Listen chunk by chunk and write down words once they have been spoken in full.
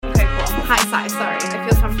Hi, Sai. Sorry, I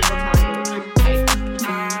feel comfortable telling you.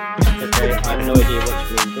 Okay, I have no idea what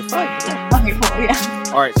you mean, but fine. Yeah. Okay, cool.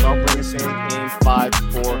 Yeah. All right, so I'll bring us in 5,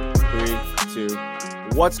 4, 3,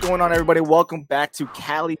 2. What's going on, everybody? Welcome back to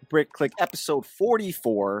Cali Brick Click, episode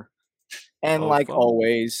 44. And like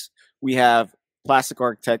always, we have Plastic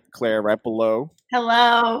Architect Claire right below.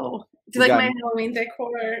 Hello. Do you We like got- my Halloween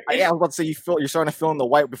decor? Yeah, I was about to say you're starting to fill in the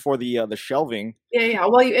white before the shelving. Yeah.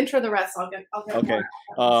 Well, you intro the rest. I'll get Okay.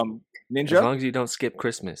 more. As Ninja. long as you don't skip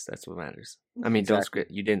Christmas, that's what matters. I mean, don't skip.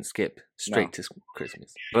 You didn't skip straight to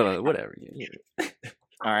Christmas, but whatever.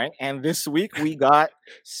 All right, and this week we got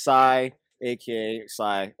Sai, aka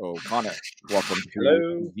Sai O'Connor. Welcome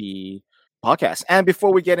to the podcast. And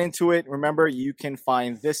before we get into it, remember you can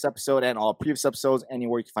find this episode and all previous episodes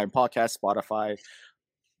anywhere you can find podcasts, Spotify,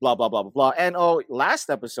 blah blah blah blah blah. And last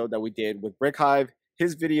episode that we did with Brick Hive,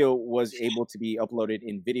 his video was able to be uploaded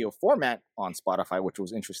in video format on Spotify, which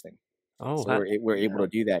was interesting. Oh, So we're able to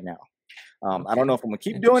do that now. I don't know if I'm gonna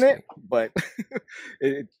keep doing it, but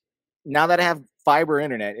now that I have fiber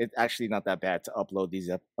internet, it's actually not that bad to upload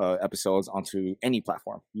these episodes onto any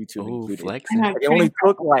platform, YouTube included. flexing. It only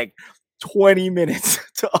took like 20 minutes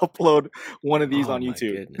to upload one of these on my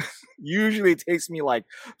YouTube. goodness. Usually it takes me like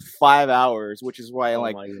 5 hours, which is why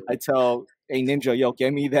I tell a Ninja, yo,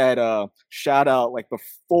 get me that shout out like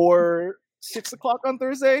before 6 o'clock on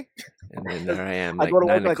Thursday. And then there I am, I like go to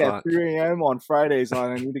work 9 like at o'clock. 3 a.m. on Fridays, and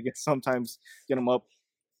I need to sometimes get them up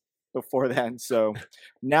before then. So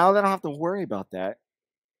now that I don't have to worry about that,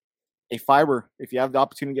 if you have the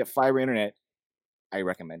opportunity to get fiber internet, I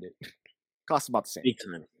recommend it. Costs about the same. Big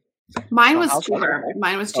time. Mine was I'll- cheaper.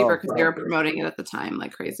 Mine was cheaper because they were okay. promoting it at the time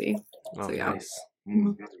like crazy. Oh, So, yeah. nice.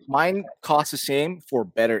 Mine costs the same for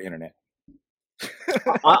better internet.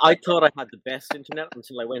 I thought I had the best internet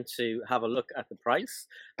until I went to have a look at the price,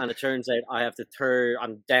 and it turns out I have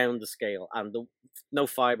I'm down the scale, and no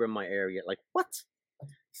fiber in my area. Like, what?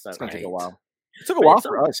 So It's gonna take a Right. while. It took a But while it's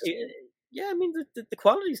for not- us. Yeah, I mean the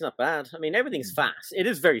quality's not bad. I mean everything's fast. It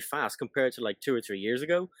is very fast compared to like 2 or 3 years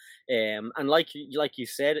ago. And like you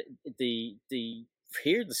said, the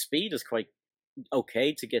speed is quite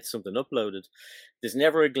okay to get something uploaded. There's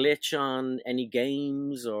never a glitch on any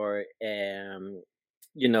games or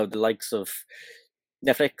the likes of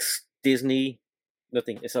Netflix, Disney.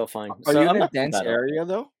 Nothing. It's all fine. Are So you I'm in a not too dense bad off. area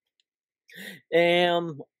though?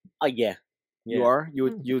 Yeah. You are.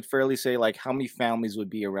 You would fairly say like how many families would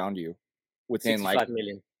be around you within 65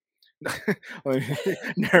 million.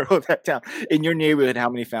 narrow that down. In your neighborhood, how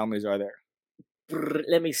many families are there?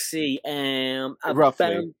 Let me see.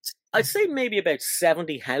 Roughly. I'd say maybe about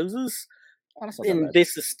 70 houses Oh, that's not that in bad.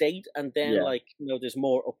 this estate, and then Yeah. there's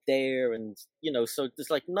more up there, and so there's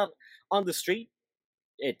like not on the street.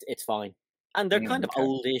 It's fine, and they're kind of Okay.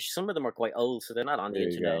 oldish. Some of them are quite old, so they're not on the There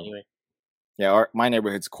you internet go. anyway. Yeah, my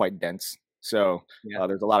neighborhood's quite dense, so Yeah.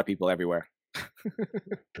 there's a lot of people everywhere.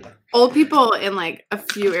 Old people in like a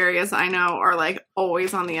few areas I know are like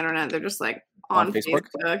always on the internet. They're just like On on Facebook?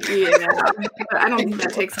 Yeah. But I don't think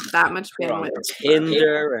that takes up that much They're on bandwidth.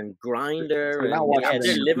 Tinder and Grinder, They're not and watching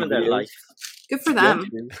they're YouTube living their videos. life. Good for them.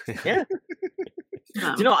 Yeah.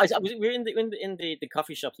 Um, Do you know, we were in the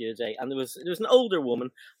coffee shop the other day, and there was an older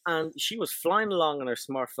woman, and she was flying along on her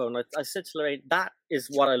smartphone. I said to Lorraine, "That is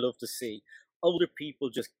what I love to see. Older people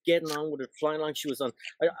just getting on with it, flying along." She was on.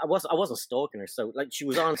 I wasn't stalking her, so like she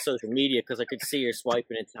was on social media because I could see her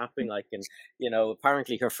swiping and tapping, like, and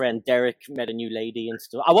apparently her friend Derek met a new lady and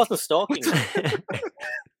stuff. I wasn't stalking her.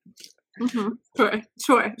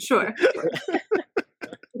 Sure.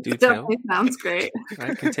 Do tell. Definitely sounds great. All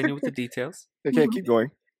right, continue with the details. Okay, keep going.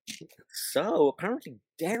 So apparently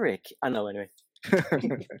Derek. I know anyway.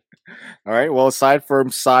 All right. Well, aside from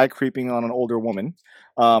Sai creeping on an older woman,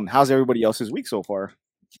 how's everybody else's week so far?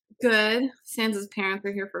 Good. Sansa's parents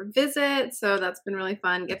are here for a visit, so that's been really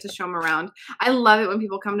fun. Get to show them around. I love it when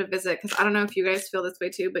people come to visit because I don't know if you guys feel this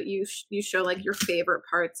way too, but you show like your favorite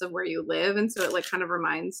parts of where you live, and so it like kind of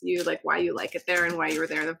reminds you like why you like it there and why you were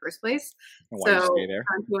there in the first place. And why you So stay there?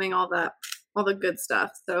 I'm doing all the good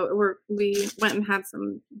stuff. So we went and had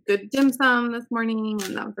some good dim sum this morning,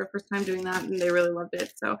 and that was our first time doing that, and they really loved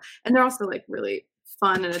it. So, and they're also like really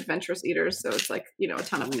fun and adventurous eaters, so it's like a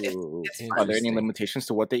ton of it. Ooh. It's Are there any Interesting. limitations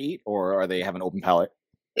to what they eat, or are they have an open palate?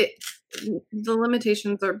 The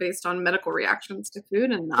limitations are based on medical reactions to food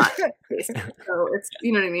and not taste. So it's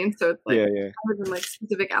what I mean. So it's like yeah. other than like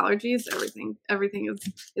specific allergies, everything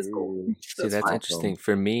is cool. So See, it's that's fine. interesting.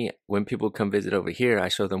 For me, when people come visit over here, I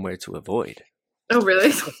show them where to avoid. Oh,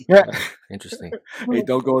 really? Yeah. Interesting. Hey,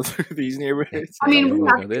 don't go through these neighborhoods. I mean, You we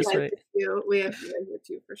wanna have go this to way? too. We have to here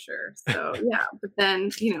too for sure. So yeah, but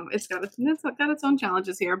then it's got its own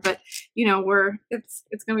challenges here. But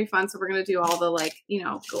it's gonna be fun. So we're gonna do all the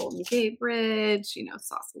Golden Gate Bridge,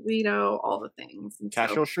 Sausalito, all the things. And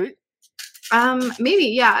Castro Street?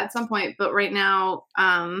 Maybe at some point. But right now,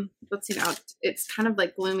 let's see now. It's kind of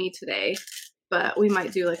like gloomy today. But we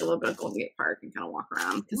might do like a little bit of Golden Gate Park and kind of walk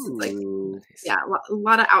around because it's like, a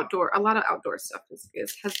lot of outdoor stuff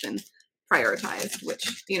has been prioritized,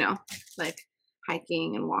 which like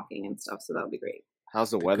hiking and walking and stuff. So that would be great.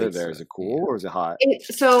 How's the weather there? Is it cool or is it hot?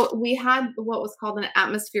 So we had what was called an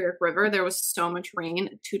atmospheric river. There was so much rain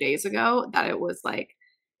 2 days ago that it was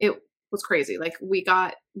crazy. Like we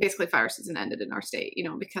got basically fire season ended in our state,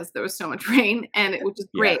 because there was so much rain and it was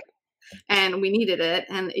just great. And we needed it,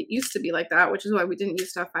 and it used to be like that, which is why we didn't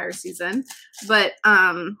used to have fire season. But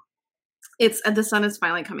the sun is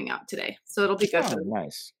finally coming out today, so it'll be good. Oh,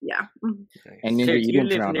 nice. Yeah. And Ninja, you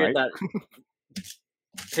didn't drown, right?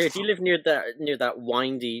 Sarah, do you live near that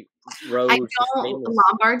windy road? I don't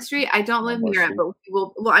Lombard Street. I don't live near it, but we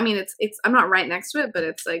will. Well, I mean, it's. I'm not right next to it, but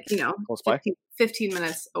it's like close by? 15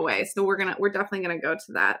 minutes away. So we're definitely gonna go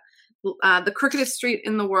to that. The crookedest street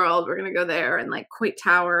in the world. We're gonna go there, and like Coit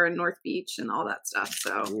Tower and North Beach and all that stuff.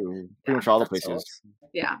 So pretty much all the places. Awesome.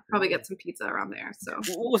 Yeah, probably get some pizza around there. So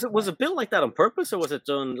was it built like that on purpose, or was it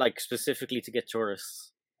done like specifically to get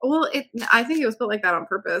tourists? Well, I think it was built like that on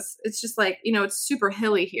purpose. It's just like it's super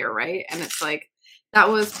hilly here, right? And it's like that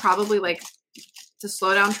was probably like to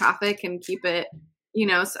slow down traffic and keep it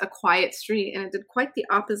a quiet street, and it did quite the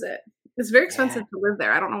opposite. It's very expensive to live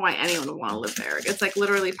there. I don't know why anyone would want to live there. It's like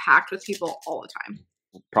literally packed with people all the time.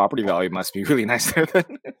 Property value must be really nice there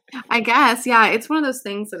then. I guess, yeah. It's one of those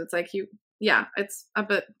things that it's like it's a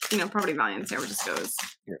bit, property value in San Francisco is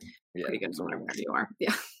pretty good no matter where you are.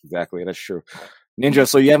 Yeah. Exactly, that's true. Ninja,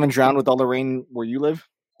 so you haven't drowned with all the rain where you live?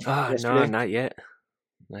 No, not yet.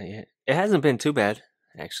 Not yet. It hasn't been too bad,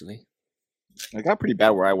 actually. It got pretty bad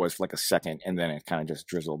where I was for like a second, and then it kind of just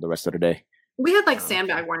drizzled the rest of the day. We had like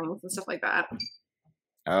sandbag warnings and stuff like that.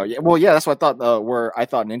 Oh yeah, well yeah, that's what I thought. Where I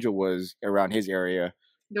thought Ninja was around his area.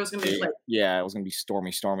 There was gonna be it was gonna be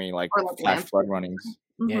stormy, like flash flood runnings.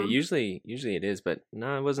 Mm-hmm. Yeah, usually it is, but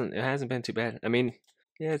no, it wasn't. It hasn't been too bad. I mean,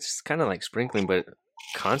 yeah, it's just kind of like sprinkling, but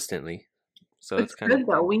constantly. So it's kind good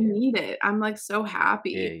though. We need it. I'm like so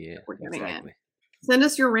happy. Yeah, we're getting it. Send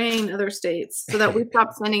us your rain, other states, so that we stop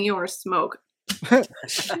sending you our smoke.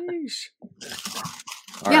 Sheesh.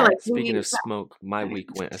 Yeah, like speaking of smoke, my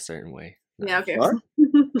week went a certain way. Yeah, okay.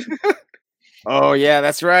 Oh yeah,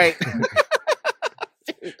 that's right.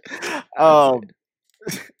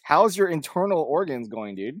 How's your internal organs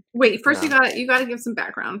going, dude? Wait, first you gotta give some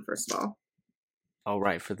background, first of all. Oh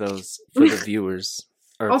right, for the viewers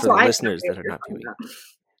or also, for the listeners that are not viewing.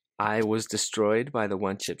 I was destroyed by the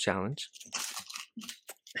one chip challenge.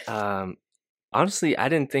 Honestly, I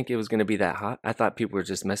didn't think it was gonna be that hot. I thought people were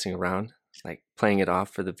just messing around, like playing it off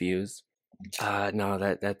for the views. No,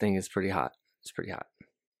 that thing is pretty hot. It's pretty hot.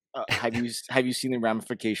 Have you seen the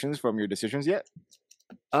ramifications from your decisions yet?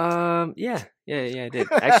 Yeah, I did.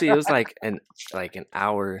 Actually, it was like an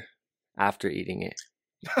hour after eating it.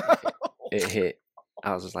 It hit.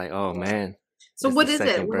 I was just like, oh man. So what is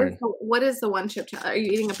it? What is the one chip? Are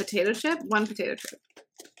you eating a potato chip? One potato chip?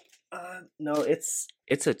 No, it's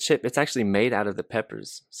a chip. It's actually made out of the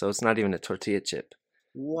peppers, so it's not even a tortilla chip.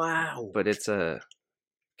 Wow. But it's a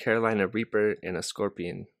Carolina Reaper and a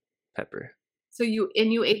scorpion pepper. So you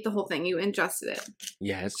ate the whole thing. You ingested it.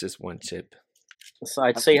 Yeah, it's just one chip. So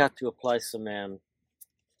I'd say you have to apply some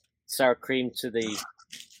sour cream to the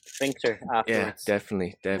sphincter afterwards. Yeah,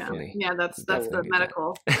 definitely. Yeah, that's the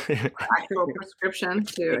medical actual prescription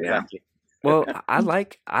too. Exactly. Yeah. Well, I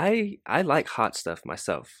like hot stuff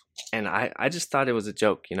myself, and I just thought it was a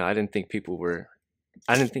joke. I didn't think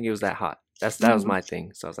I didn't think it was that hot. That was my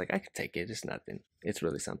thing. So I was like, I could take it. It's nothing. It's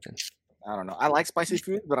really something. I don't know. I like spicy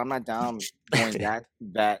food, but I'm not down going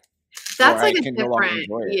that. That's like a different,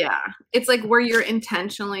 it's like where you're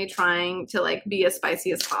intentionally trying to like be as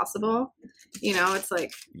spicy as possible. It's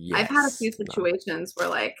like I've had a few situations where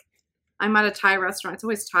like I'm at a Thai restaurant. It's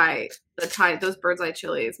always Thai. Those bird's eye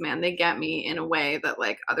chilies, man, they get me in a way that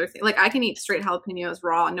like other things, like I can eat straight jalapenos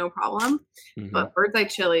raw, no problem. Mm-hmm. But bird's eye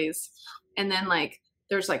chilies, and then like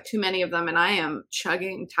there's like too many of them, and I am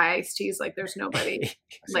chugging Thai iced teas like there's nobody.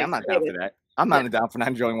 See, I'm not down for that. I'm not down for not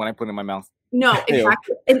enjoying what I put in my mouth. No,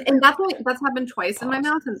 exactly, and that's happened twice in my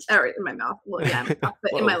mouth, in my mouth. Well, yeah, but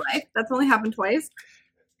in my life, that's only happened twice.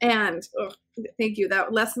 And thank you.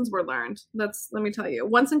 That lessons were learned. Let me tell you.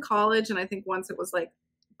 Once in college, and I think once it was like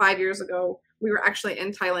 5 years ago. We were actually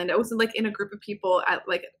in Thailand. I was like in a group of people at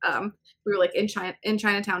like we were like in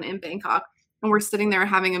Chinatown in Bangkok, and we're sitting there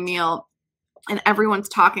having a meal, and everyone's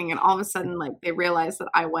talking, and all of a sudden like they realized that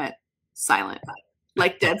I went silent,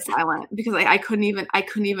 like dead silent, because I couldn't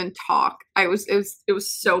even talk. It was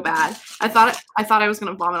so bad. I thought I was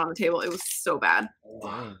gonna vomit on the table. It was so bad.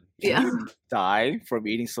 Wow. Yeah. You die from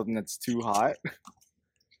eating something that's too hot?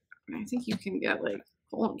 I think you can get like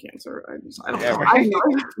colon cancer. I don't Yeah, know. right.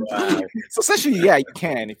 Wow. So essentially, yeah, you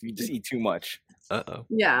can if you just eat too much. Uh-oh.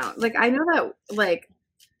 Yeah, like I know that like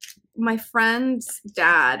my friend's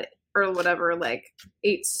dad or whatever like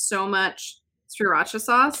ate so much sriracha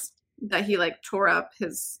sauce that he like tore up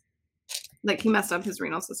his he messed up his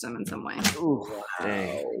renal system in some way. Ooh,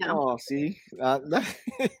 Dang. Yeah. Oh, see,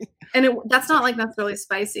 And that's not like necessarily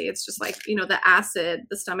spicy. It's just like, you know, the acid,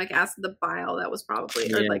 the stomach acid, the bile that was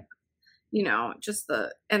probably or Yeah. like, you know, just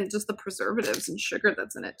the preservatives and sugar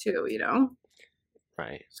that's in it too, you know?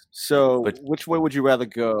 Right. So, But- which way would you rather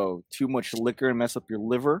go? Too much liquor and mess up your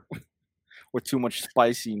liver, or too much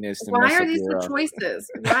spiciness to Why mess are up these your? the choices?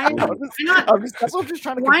 Why not That's what I'm just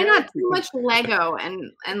trying to. why compare not it too to. much Lego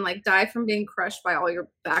and like die from being crushed by all your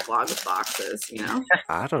backlog of boxes, you know?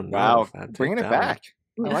 I don't know. Wow, if I'd take bringing it that one. back.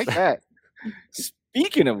 I like that.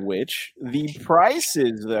 Speaking of which, the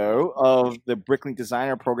prices though of the Bricklink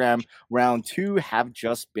Designer Program Round 2 have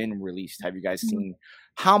just been released. Have you guys seen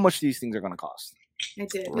how much these things are going to cost? I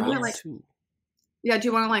did. Isn't Round it like two. yeah, do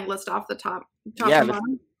you want to like list off the top Yeah, and let's-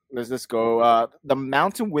 bottom? Let's go. The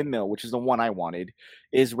Mountain Windmill, which is the one I wanted,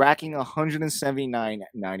 is racking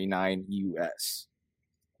 $179.99 US,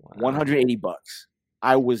 Wow. 180 bucks.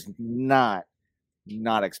 I was not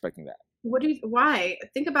expecting that. What do you why?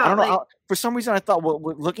 Think I about don't know. like For some reason, I thought, well,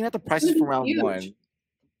 we're looking at the prices gonna for be round huge. one.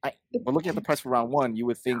 But looking at the price for round one, you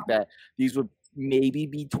would think that these would maybe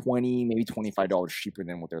be $20, maybe $25 cheaper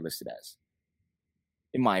than what they're listed as,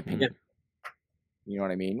 in my opinion. You know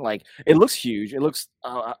what I mean? Like, it looks huge. It looks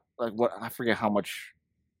like what I forget how much.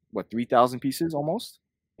 What 3,000 pieces almost?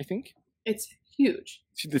 I think it's huge.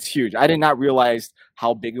 it's huge. I did not realize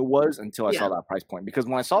how big it was until I saw Yeah. that price point. Because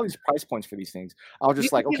when I saw these price points for these things, I was You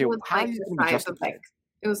just like, think okay, it was, how like, are you the going to size of, justify like,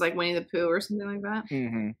 it was like Winnie the Pooh or something like that. it?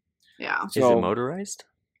 Mm-hmm. Yeah. Is So- it motorized?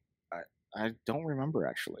 I don't remember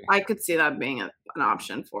actually. I could see that being an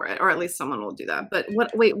option for it, or at least someone will do that. But what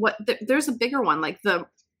there's a bigger one, like the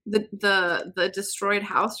destroyed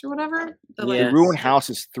house or whatever. The, like, Yeah. The ruined house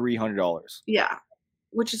is $300. yeah.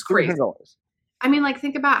 Which is crazy. $300. I mean, like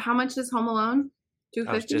think about how much is Home Alone?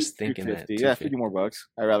 I was 250. just thinking that. 250. Yeah, 50 more bucks.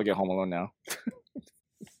 I'd rather get Home Alone now.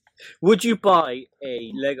 Would you buy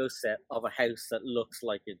a Lego set of a house that looks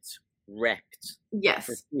like it's wrecked for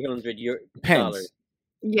Yes. $300? Depends.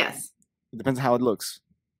 Yes. It depends on how it looks.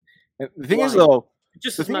 And the thing is, Why? though,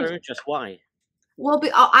 Just The as a thing matter is- of interest, why? Well,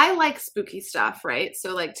 but I like spooky stuff, right?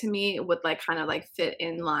 So, like to me, it would like kind of like fit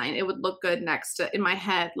in line. It would look good next to in my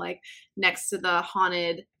head, like next to the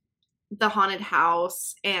haunted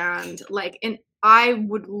house, and like, and I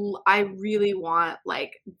really want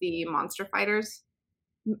like the Monster Fighters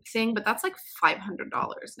thing, but that's like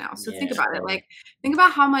 $500 now. So think Yeah, about it. so- Like, think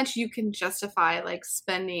about how much you can justify like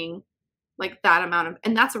spending like that amount of,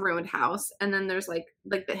 and that's a ruined house. And then there's like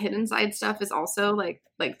the hidden side stuff is also like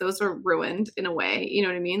those are ruined in a way, you know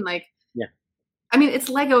what I mean? Like, Yeah. I mean, it's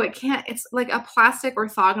Lego. It's like a plastic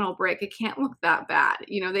orthogonal brick. It can't look that bad.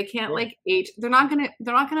 You know, they can't Yeah. like age. They're not gonna,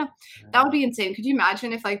 that would be insane. Could you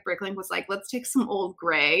imagine if like Bricklink was like, let's take some old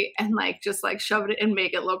gray and like just like shove it and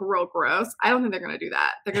make it look real gross? I don't think they're gonna do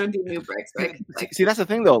that. They're gonna do new bricks, right? Like, see, that's the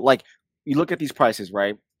thing, though. Like, you look at these prices,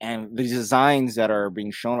 right? And the designs that are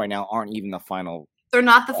being shown right now aren't even the final. they're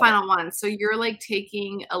not the final one, so you're like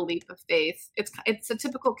taking a leap of faith. It's a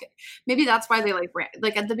typical. Maybe that's why they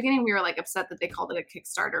like at the beginning we were like upset that they called it a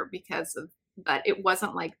Kickstarter because of that. It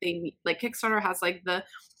wasn't like Kickstarter has like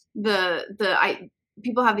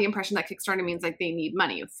people have the impression that Kickstarter means like they need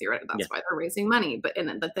money. Theoretically, that's why they're raising money, but and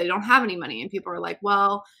then that they don't have any money, and people are like,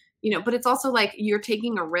 well, you know, but it's also like you're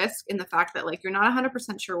taking a risk in the fact that like you're not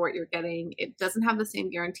 100% sure what you're getting. It doesn't have the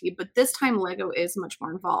same guarantee, but this time Lego is much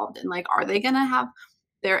more involved. And like, are they going to have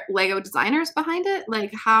their Lego designers behind it?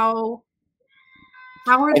 Like how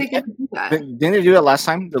are they going to do that? Didn't they do that last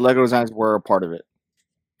time? The Lego designs were a part of it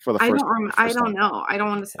for the first. I don't know. I don't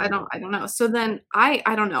want to. I don't know. So then I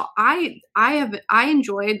don't know. I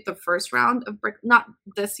enjoyed the first round of Brick, not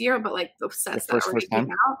this year, but like the sets that already came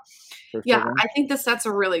out. Yeah, I think the sets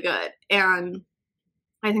are really good, and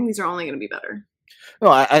I think these are only going to be better. No,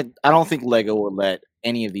 I don't think Lego will let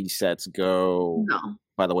any of these sets go No,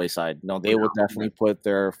 by the wayside. No, they will definitely put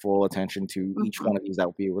their full attention to each Mhm. one of these that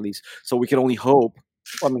will be released. So we can only hope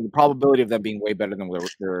I mean, the probability of them being way better than what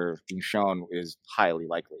they're being shown is highly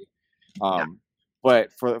likely. But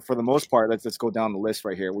for the most part, let's go down the list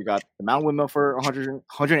right here. We got the Mountain Windmill for $180.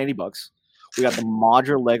 We got the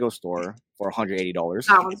Modular Lego store for $180.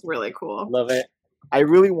 That one's really cool. Love it. I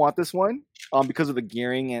really want this one because of the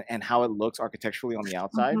gearing and how it looks architecturally on the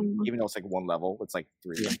outside. Even though it's like one level, it's like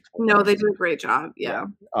 3. No, they did a great job. Yeah.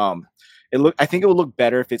 I think it would look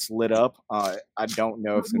better if it's lit up. I don't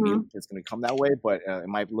know if it's gonna come that way, but it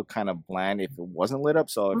might look kind of bland if it wasn't lit up.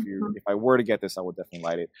 So if I were to get this, I would definitely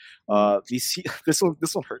light it. This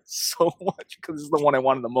one hurts so much because this is the one I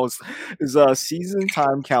wanted the most. Is a season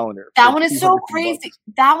time calendar. That one is so crazy.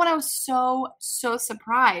 That one I was so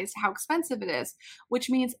surprised how expensive it is, which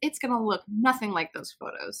means it's gonna look nothing like those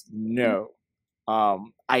photos. No,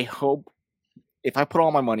 I hope. If I put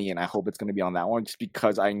all my money in, I hope it's going to be on that one, just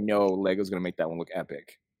because I know Lego's going to make that one look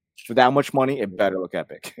epic. For that much money, it better look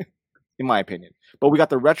epic, in my opinion. But we got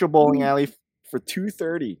the retro bowling alley for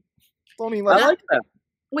 $230. I like that.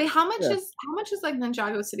 Wait, how much is like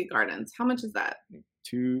Ninjago City Gardens? How much is that?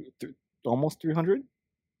 Almost 300.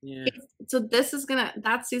 Yeah. So this is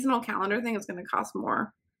that seasonal calendar thing is gonna cost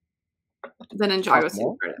more than Ninjago City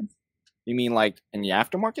Gardens. You mean like in the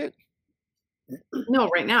aftermarket? No,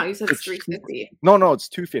 right now you said it's $350. No, it's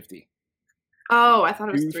 $250. Oh, I thought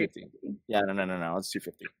it was $350. Yeah, no, it's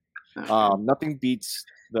 $250. Okay. Nothing beats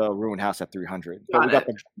the Ruined House at $300. But we got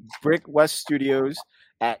the Brick West Studios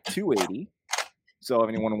at $280. So if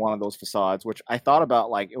anyone wanted those facades, which I thought about,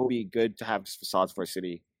 like it would be good to have facades for a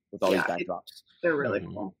city with all these backdrops. They're really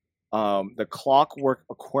cool. The Clockwork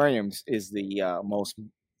Aquariums is the most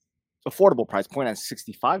affordable price point at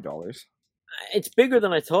 $65. It's bigger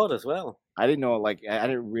than I thought as well. I didn't know, like, I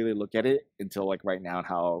didn't really look at it until, like, right now and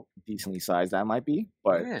how decently sized that might be.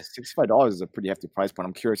 But $65 is a pretty hefty price point.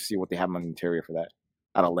 I'm curious to see what they have on the interior for that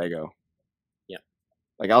out of Lego. Yeah.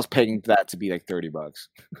 Like, I was paying that to be, like, $30.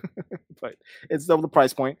 But it's double the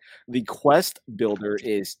price point. The Quest Builder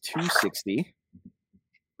is $260.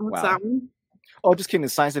 What's that one? Oh, just kidding. The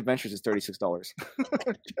Science Adventures is $36.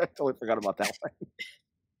 I totally forgot about that one.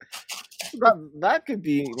 That could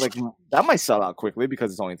be like that might sell out quickly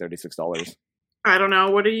because it's only $36. I don't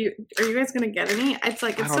know. Are you guys gonna get any? It's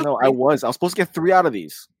like I don't know. I was supposed to get 3 out of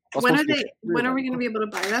these. When are we gonna be able to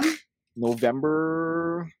buy them?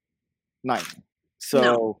 November 9th.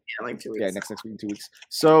 So like 2 weeks. Yeah, next week in 2 weeks.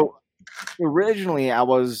 So originally I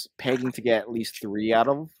was pegging to get at least 3 out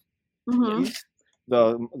of these.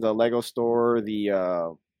 The Lego store,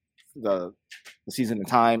 the Season of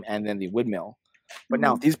Time, and then the Windmill. But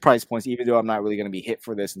now these price points, even though I'm not really going to be hit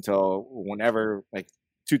for this until whenever, like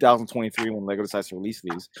 2023, when Lego decides to release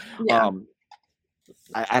these,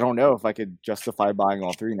 I don't know if I could justify buying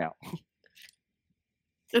all 3 now.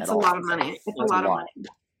 It's a lot of money. It's a lot of money.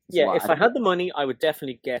 Yeah, if I had the money, I would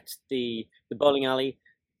definitely get the bowling alley,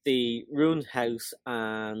 the Ruined House,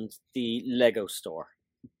 and the Lego store.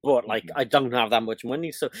 But like, I don't have that much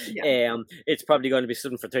money, so it's probably going to be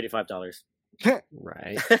something for $35.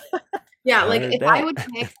 Right. Yeah, like if I would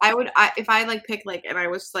pick, if I like pick like, and I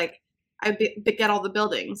was like, I get all the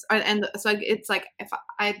buildings, and so it's like if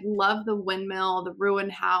I love the Windmill, the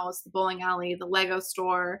Ruined House, the bowling alley, the Lego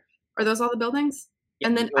store. Are those all the buildings? Yeah,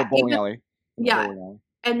 and then bowling alley.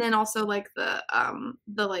 And then also like the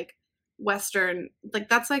like Western, like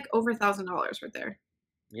that's like over $1,000 right there.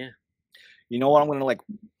 Yeah. You know what? I'm gonna like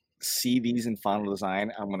see these in final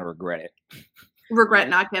design. I'm gonna regret it. Regret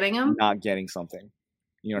not getting them. Not getting something.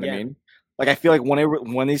 You know what I mean? Like I feel like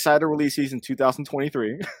when they decided to release these in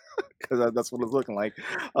 2023, because that's what it's looking like.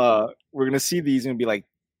 We're gonna see these and be like,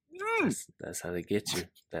 that's how they get you,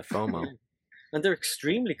 that FOMO. And they're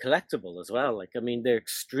extremely collectible as well. Like, I mean, they're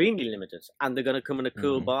extremely limited, and they're going to come in a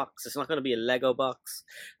cool box. It's not going to be a Lego box.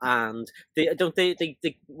 And they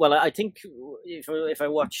well, I think if I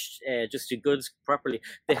watched Just Too Goods properly,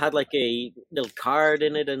 they had like a little card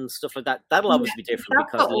in it and stuff like that. That'll obviously be different.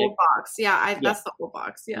 That's the old box. That's the old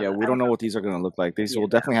box. Yeah, we don't know what these are going to look like. These will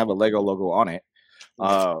definitely have a Lego logo on it,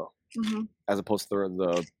 as opposed to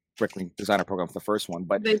the Bricklink designer program for the first one,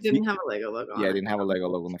 but they didn't have a Lego logo. Yeah, they didn't have a Lego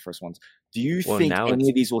logo in the first ones. Do you think any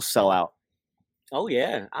of these will sell out? Oh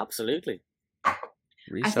yeah, absolutely.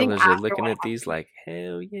 Resellers are looking at these like,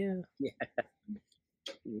 hell yeah.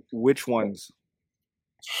 Which ones?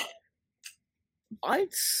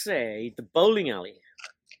 I'd say the bowling alley.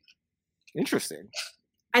 Interesting.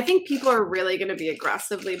 I think people are really going to be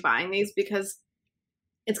aggressively buying these because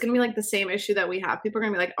it's going to be like the same issue that we have. People are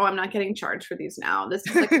going to be like, oh, I'm not getting charged for these now. This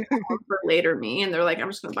is like for later me. And they're like, I'm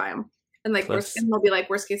just going to buy them. And like, they'll be like,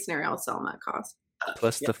 worst case scenario, I'll sell them at cost.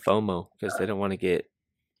 Plus the FOMO, because they don't want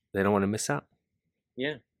to miss out.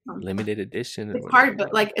 Yeah. limited edition. It's hard,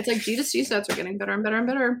 but like it's like G2C sets are getting better and better and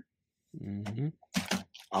better. Mm-hmm.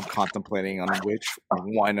 I'm contemplating on which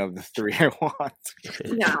one of the three I want.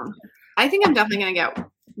 Yeah, I think I'm definitely gonna get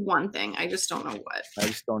one thing. I just don't know what. I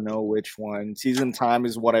just don't know which one. Season time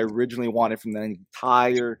is what I originally wanted from the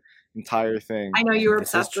entire thing. I know you were This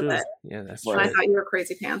is obsessed with true. it. Yeah, that's And true. I thought you were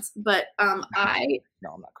crazy pants, but No, I'm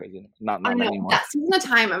not crazy. Not I know anymore. that season of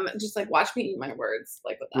time. I'm just like, watch me eat my words,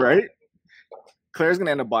 like with that. Right? Claire's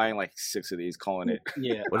gonna end up buying like 6 of these, calling it.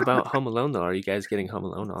 Yeah. What about Home Alone though? Are you guys getting Home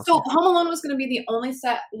Alone also? So Home Alone was going to be the only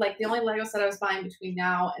set, like the only Lego set I was buying between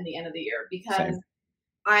now and the end of the year because Same.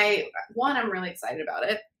 I'm really excited about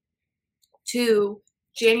it. 2,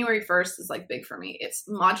 January 1st is like big for me. It's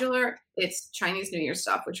modular, it's Chinese New Year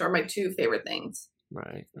stuff, which are my 2 favorite things.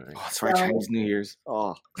 Right. Oh, that's right, Chinese New Year's.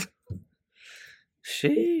 Oh,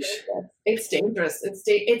 Sheesh. It's dangerous. It's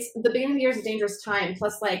the beginning of the year is a dangerous time.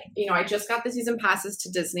 Plus, like, you know, I just got the season passes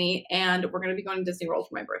to Disney, and we're going to be going to Disney World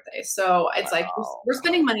for my birthday. So it's like we're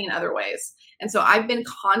spending money in other ways, and so I've been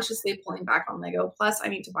consciously pulling back on Lego. Plus, I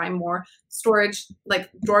need to buy more storage,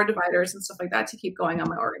 like drawer dividers and stuff like that, to keep going on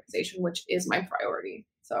my organization, which is my priority.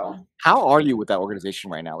 So, how are you with that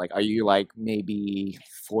organization right now? Like, are you like maybe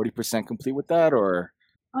 40% complete with that, or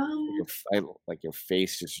your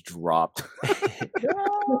face just dropped?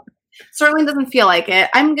 Certainly doesn't feel like it.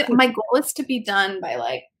 My goal is to be done by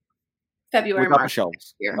like February, Without the March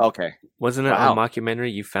shelves. year. Okay. Wasn't it Wow. on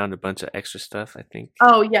Mockumentary? You found a bunch of extra stuff, I think.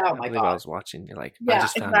 Oh yeah, oh I my believe I god. was watching. You're like, Yeah, I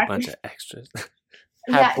just found a bunch of extras. Have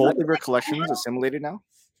Yeah, both of your collections assimilated now?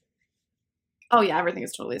 Oh yeah, everything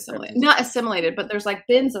is totally assimilated. Not assimilated, but there's like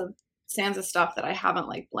bins of Sansa stuff that I haven't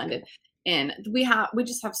like blended in. We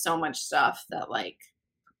just have so much stuff that like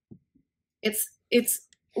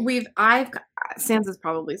Sansa's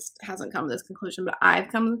probably hasn't come to this conclusion, but I've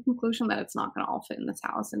come to the conclusion that it's not going to all fit in this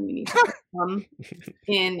house, and we need to come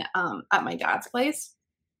in at my dad's place.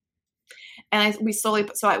 And we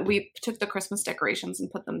took the Christmas decorations and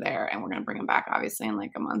put them there, and we're going to bring them back obviously in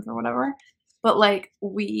like a month or whatever. But like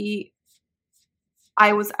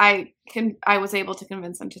I was able to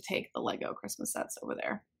convince him to take the Lego Christmas sets over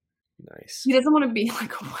there. Nice. He doesn't want to be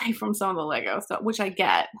like away from some of the Lego stuff, which I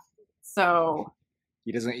get. So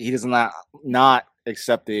He does not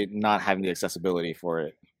accept not having the accessibility for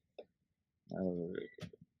it.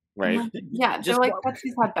 Right? yeah, Just they're like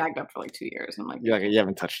he's had bagged up for like 2 years. I'm like, You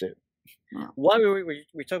haven't touched it. While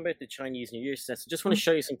we're talking about the Chinese New Year sets, I just want to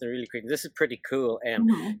show you something really quick. This is pretty cool,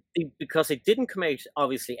 because it didn't come out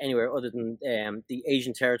obviously anywhere other than the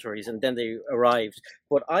Asian territories, and then they arrived.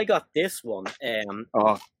 But I got this one.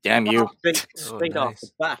 Oh, damn you! Straight off the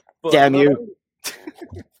bat. But Damn you!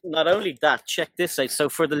 Not only that, check this out. So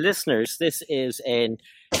for the listeners, this is a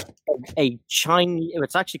Chinese.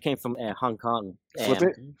 It actually came from Hong Kong. Flip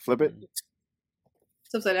it.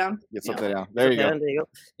 it's upside down. It's upside down. There you go. There you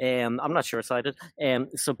go. I'm not sure it's cited.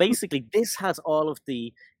 So basically, this has all of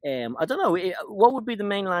the. I don't know what would be the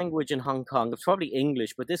main language in Hong Kong. It's probably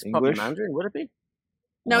English, but this is probably English? Mandarin. Would it be?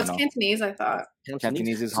 No, I it's don't know. Cantonese. I thought.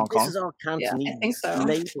 Cantonese is So Hong Kong? This is all Cantonese. Yeah, I think so.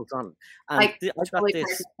 Labels on. And I I got totally this.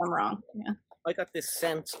 correct if I'm wrong. Yeah. I got this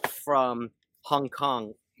sent from Hong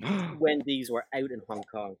Kong when these were out in Hong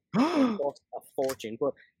Kong. It cost a fortune,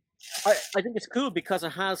 but I think it's cool because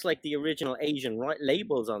it has like the original Asian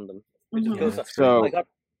labels on them. Which is cool. So I got,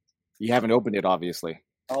 you haven't opened it, obviously.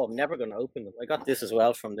 I'm never going to open them. I got this as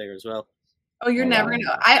well from there as well. Oh, you're Oh, never wow.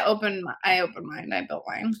 gonna. I opened mine. I built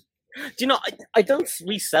mine. Do you know, I don't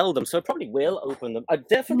resell them, so I probably will open them. I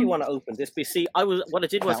definitely want to open this. But see, what I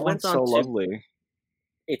did was That I went one's on so to lovely.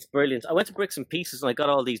 It's brilliant. I went to Bricks and Pieces and I got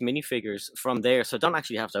all these minifigures from there, so I don't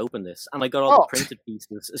actually have to open this. And I got all the printed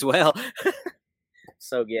pieces as well.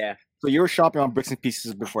 So yeah. So you were shopping on Bricks and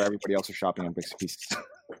Pieces before everybody else was shopping on Bricks and Pieces.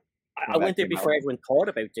 I went there before everyone thought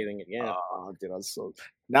about doing it, yeah. Oh, dude, that's so.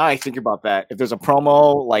 Now I think about that. If there's a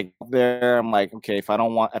promo like there, I'm like, okay, if I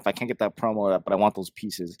can't get that promo, but I want those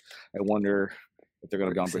pieces, I wonder if they're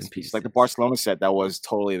gonna go on Bricks and Pieces. Like the Barcelona set that was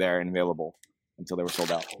totally there and available until they were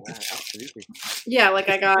sold out. Oh, wow, absolutely. Yeah, like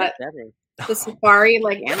I got Better. the safari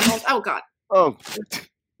like animals. Oh god, Oh,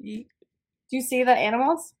 do you see the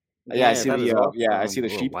animals? yeah, I see that is the awesome. I see the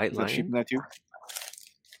Little sheep. white Is there sheep in lion? that too?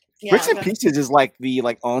 Yeah, Bricks and but- Pieces is like the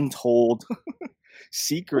untold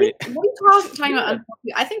secret. What are you talking about?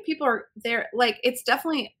 I think people are there. Like it's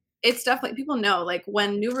definitely people know. Like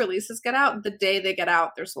when new releases get out, the day they get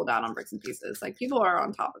out, they're sold out on Bricks and Pieces. Like people are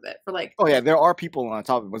on top of it for like. Oh yeah, there are people on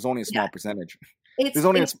top of it, but it's only a small percentage. There's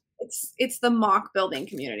only It's the mock building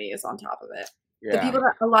community is on top of it. The yeah.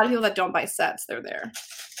 a lot of people that don't buy sets, they're there.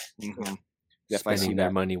 Mm-hmm. Definitely see Spending their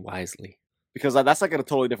that. money wisely. because that's like at a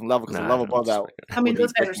totally different level. Because the level above that, I mean, would be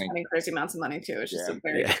those guys are picnic. spending crazy amounts of money too. It's just Yeah. a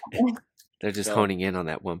very They're just So- honing in on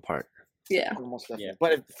that one part. yeah. Almost definitely.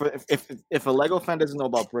 But if a Lego fan doesn't know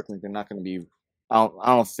about Bricklink, they're not going to be. I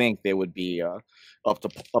don't think they would be up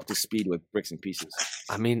to speed with Bricks and Pieces.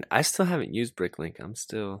 I mean, I still haven't used Bricklink. I'm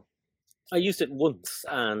still. I used it once,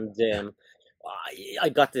 and I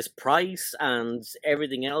got this price and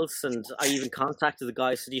everything else, and I even contacted the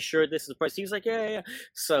guy. Said, "You sure this is the price?" He was like, "Yeah."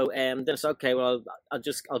 So then it's okay. Well,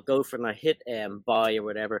 I'll go for it, and I hit buy or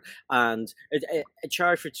whatever, and a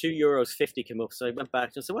charge for €2.50 came up. So I went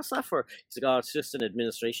back and said, "What's that for?" He's like, "Oh, it's just an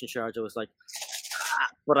administration charge." I was like,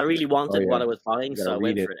 but I really wanted what I was buying, gotta so I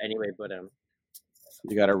went read for it anyway. But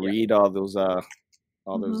You got to read all those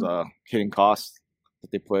hidden costs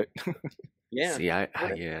that they put. yeah, See, yeah,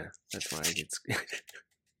 that's why I get.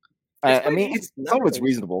 I mean, some of it's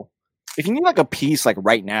reasonable. If you need like a piece like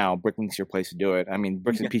right now, Bricklink's your place to do it. I mean,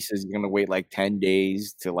 Bricks and Pieces, you're gonna wait like 10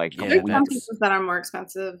 days to like Yeah, a There's week. some pieces that are more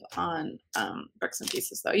expensive on Bricks and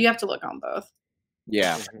Pieces though. You have to look on both.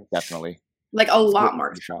 Yeah, Mhm. definitely. Like a lot more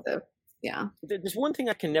Really shop. expensive. Yeah. There's one thing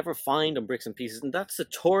I can never find on Bricks and Pieces, and that's the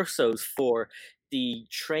torsos for the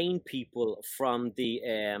train people from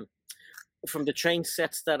the train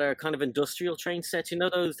sets that are kind of industrial train sets. You know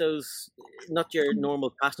those not your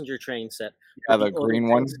normal passenger train set. Yeah, but the other green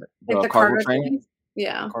train one, set. the cargo train. trains?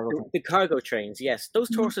 Yeah. Cargo train. The cargo trains, yes. Those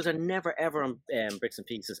Mhm. torsos are never ever on Bricks and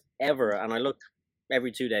Pieces ever, and I look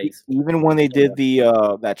every 2 days. Even when they did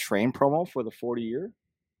the that train promo for the 40-year,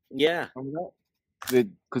 Yeah. remember that?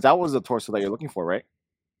 Because that was the torso that you're looking for, right?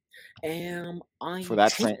 I For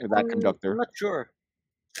that think train, that so. conductor. I'm not sure.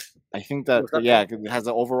 I think that Was that yeah, 'cause it has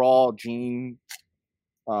the overall jean.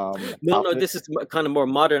 No, outfit. this is kind of more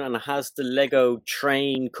modern, and it has the Lego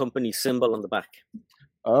train company symbol on the back.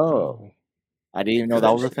 Oh, I didn't even know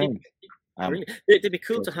that was a thing. Really, it'd be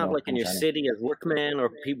cool Good to to have know. like in I'm your trying to- city as workmen or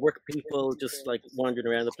work people just like wandering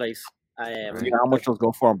around the place. You know how much those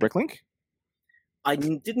go for on Bricklink? I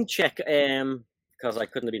didn't check because I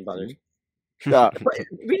couldn't have been bothered. Yeah, But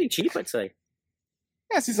really cheap, I'd say.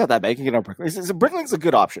 yes, it's not that bad. You can get on Bricklink. Bricklink's a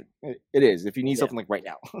good option. It is if you need Yeah. something like right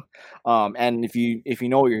now. And if you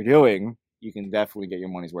know what you're doing, you can definitely get your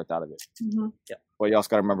money's worth out of it. Mhm. But you also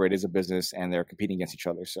got to remember it is a business and they're competing against each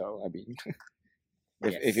other. So I mean,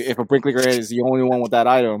 if Yes. if a Bricklinker is the only one with that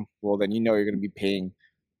item, well then you know you're going to be paying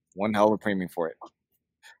one hell of a premium for it.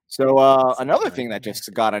 So another thing that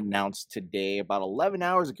just got announced today, about 11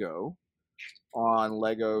 hours ago, on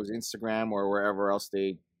Lego's Instagram or wherever else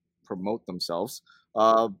they promote themselves.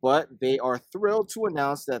 But they are thrilled to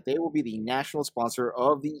announce that they will be the national sponsor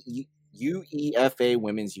of the UEFA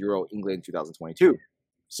Women's Euro England 2022.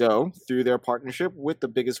 So, through their partnership with the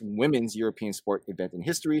biggest women's European sport event in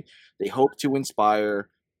history, they hope to inspire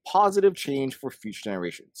positive change for future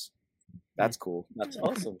generations. That's cool. That's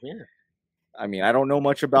awesome. Yeah. I mean, I don't know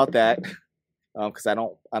much about that because I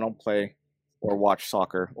don't play or watch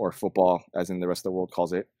soccer or football, as in the rest of the world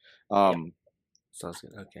calls it. Sounds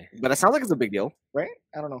good. Okay. But it sounds like it's a big deal, right?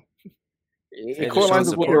 I don't know. It just correlates shows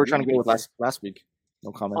with what we were support. trying to get with last week.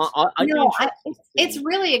 No comments. I'd be No, interested to it's see-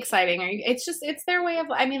 really exciting. It's their way of.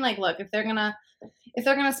 I mean, like, look, if they're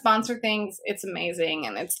gonna sponsor things, it's amazing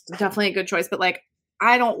and it's definitely a good choice. But like,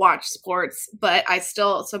 I don't watch sports, but I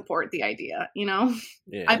still support the idea. You know,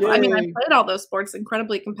 Yeah. I mean, I Yay. played all those sports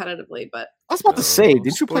incredibly competitively, but I was about to say,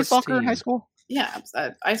 didn't you play sports soccer in high team. school? yeah,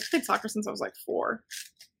 I played soccer since I was like 4.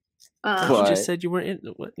 You But- just said you weren't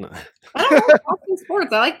in what? No. I don't like watching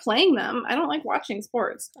sports. I like playing them. I don't like watching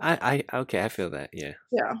sports. Okay, I feel that. Yeah.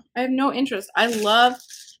 Yeah, I have no interest. I love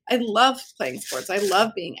playing sports. I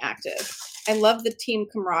love being active. I love the team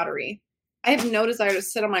camaraderie. I have no desire to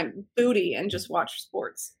sit on my booty and just watch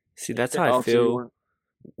sports. See, that's Oh, how I so you feel weren't-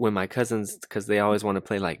 when my cousins, because they always want to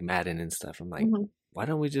play like Madden and stuff. I'm like, Mhm. why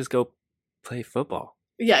don't we just go play football?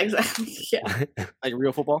 Yeah, exactly. Yeah. like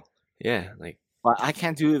real football. Yeah, like But I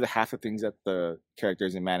can't do the half the things that the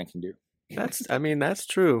characters in Madden can do. that's. I mean, that's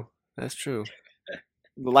true. That's true.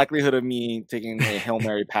 The likelihood of me taking a Hail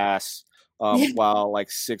Mary pass Yeah. while like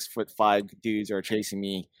 6'5" dudes are chasing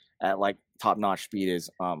me at like top notch speed is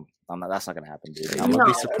that's not gonna happen, dude. I'm No, gonna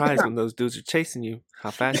be it's surprised not. when those dudes are chasing you. How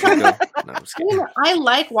fast you go? No, I'm just I kidding. mean, I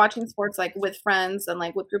like watching sports like with friends and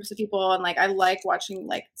like with groups of people, and like I like watching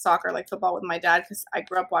like soccer, like football with my dad because I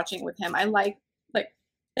grew up watching it with him. I like,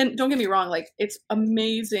 and don't get me wrong, like it's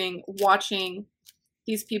amazing watching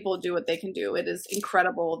these people do what they can do. It is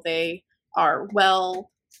incredible. They are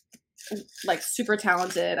like super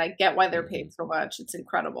talented. I get why they're paid so much. It's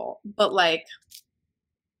incredible, but like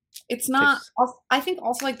it's not. I think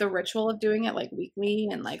also like the ritual of doing it like weekly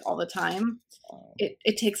and like all the time.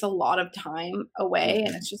 It takes a lot of time away,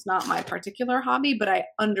 and it's just not my particular hobby. But I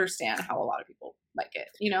understand how a lot of people like it.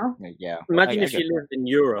 You know? Yeah. Imagine if you lived in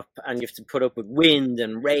Europe and you have to put up with wind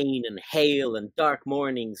and rain and hail and dark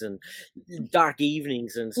mornings and dark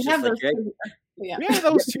evenings, and it's We just have like those too. Yeah. Yeah,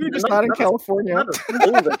 those two, just not in California. not as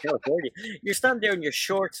cold as California. You're standing there in your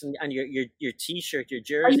shorts and your t-shirt, your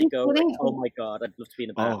jersey, you going, kidding? oh my god, I'd love to be in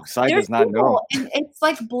a band. Oh, Sai There's does not know. people, and it's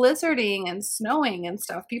like blizzarding and snowing and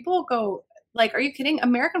stuff. People go like, are you kidding?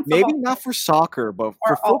 American football. Maybe not for soccer, but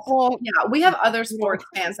for are also- football. Yeah, we have other sports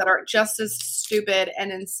fans that are just as stupid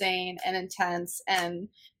and insane and intense and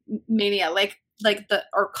mania. Like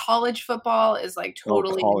or college football is like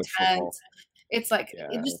totally college intense. football. It's like Yeah,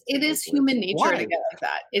 it that's is ridiculous. human nature Why? to get like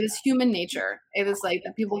that. It is human nature. It is like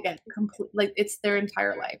that people get complete like it's their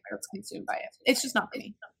entire life that's consumed by it. It's just not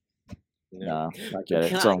me. Nah, I get it.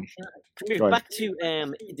 Can I- So, come here, go ahead. back to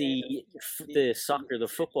the soccer, the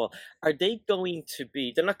football. Are they going to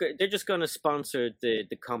be? They're not. They're just going to sponsor the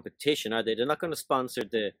competition, are they? They're not going to sponsor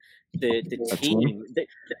the team? team.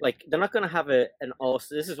 They're not going to have an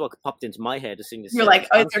awesome. This is what popped into my head as soon as You're like,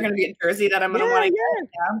 oh, is there going to be a jersey that I'm going to Yeah, want to yeah. get?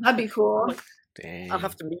 Yeah, that'd be cool. Dang. I'll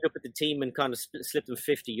have to meet up with the team and kind of slip them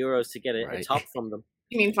 €50 to get a Right. top from them.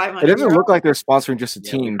 You mean 500? it doesn't look like they're sponsoring just a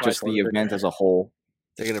Yeah, team, like just the 500. event as a whole.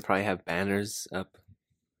 They're gonna probably have banners up.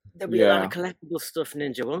 There'll be a lot Yeah. of collectible stuff,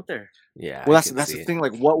 Ninja, won't there? Yeah. Well, I can that's see the it. thing.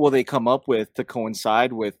 Like, what will they come up with to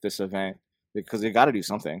coincide with this event? Because they got to do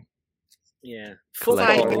something. Yeah.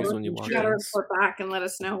 Collectibles Football, when you walk You gotta in. report back and let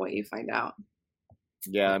us know what you find out.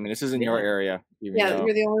 Yeah, I mean, this is in your Yeah. area. Even Yeah, though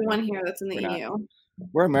you're the only one here that's in the we're not. EU.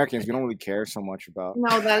 we're Americans, we don't really care so much about.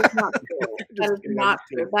 No, that is not true. That is kidding, I'm not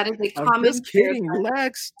just true. kidding. That is a I'm common just kidding. stereotype.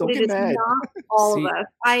 Relax. Don't But it get is mad. not all See- of us.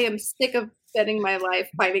 I am sick of spending my life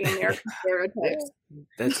fighting American stereotypes.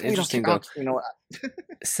 That's We don't interesting care. though. You know,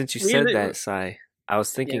 Since you We said li- that, Sai, I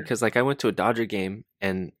was thinking Yeah. because like I went to a Dodger game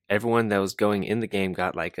and everyone that was going in the game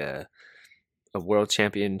got like a world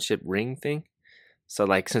championship ring thing. So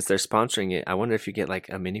like since they're sponsoring it, I wonder if you get like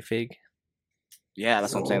a minifig. yeah,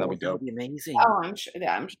 that's what I'm saying. That'd be That dope. would be amazing. Oh, I'm sure.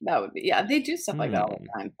 Yeah, that would be. Yeah, they do stuff like that all Hmm. the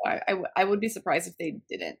time. So I would be surprised if they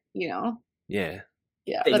didn't. You know. Yeah,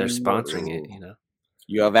 Yeah. They they're that's- sponsoring it. You know.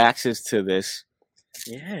 You have access to this.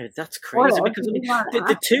 Yeah, that's Or crazy else because I you mean,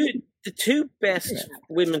 want the two best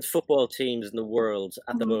women's football teams in the world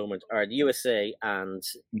at the Mhm. moment are the USA and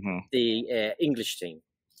hmm the English team.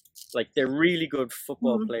 Like they're really good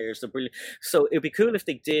football Mhm. players. They're brilliant. So it'd be cool if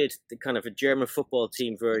they did the kind of a German football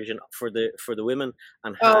team version for the women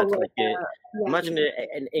and Oh, had like, like a, yeah. imagine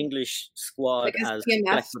an English squad Like a as CMF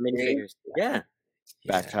collective minifigures. Yeah,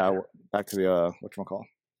 Back to the whatchamacallit.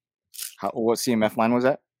 What CMF line was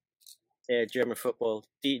that? German football.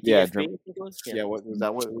 Yeah, DFB, I think it was. Yeah, what was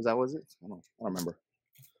that? What was that? Was it? I don't remember.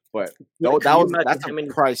 But Yeah, that can you was imagine that's a how many-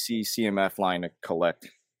 pricey CMF line to collect.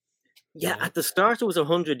 Yeah, at the start it was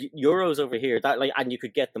 €100 over here. That like, and you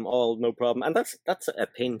could get them all no problem. And that's a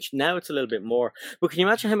pinch. Now it's a little bit more. But can you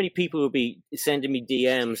imagine how many people would be sending me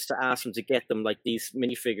DMs to ask them to get them like these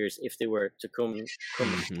minifigures if they were to come?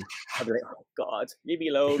 Mhm. I'd be like, oh God, leave me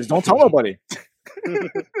alone. Just don't tell nobody.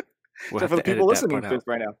 We'll Except have for the to people edit that listening part to this out.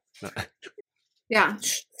 right now. Yeah.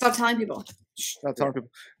 Stop telling people. Not telling people.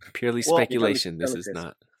 Purely Well, speculation. This is this.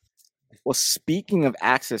 not. Well, speaking of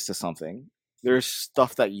access to something, there's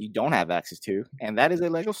stuff that you don't have access to, and that is a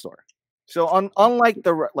Lego store. So unlike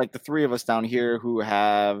the three of us down here who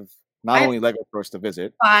have not I- only Lego stores to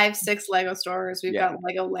visit, 5-6 Lego stores. We've Yeah. got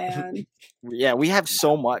Legoland. yeah, we have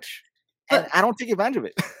so much, and I don't take advantage of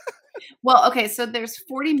it. Well, okay, so there's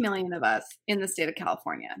 40 million of us in the state of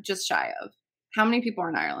California, just shy of. How many people are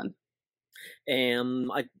in Ireland?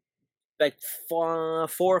 I like 4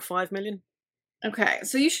 or 5 million. Okay,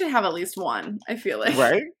 so you should have at least one. I feel like.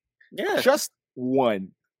 Right? Yeah, Just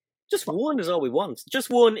one. just one is all we want. Just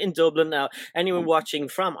one in Dublin. Now, anyone watching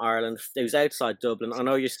from Ireland who's outside Dublin, I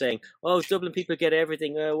know you're saying, "Oh, Dublin people get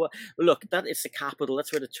everything." Well, look, that is the capital.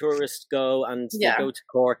 That's where the tourists go, and Yeah. they go to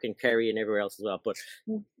Cork and Kerry and everywhere else as well. But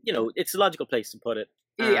you know, it's a logical place to put it.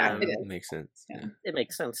 Yeah, Um, it is. Makes sense. Yeah. It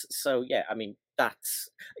makes sense. So yeah, I mean that's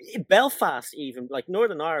Belfast. Even like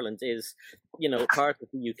Northern Ireland is, you know, part of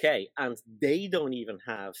the UK, and they don't even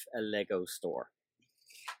have a Lego store.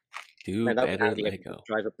 Do And that would be better handy if you Lego. could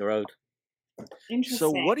drive up the road. Interesting. So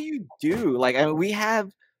what do you do? Like, I mean, we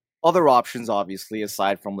have other options, obviously,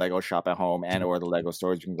 aside from Lego Shop at Home and or the Lego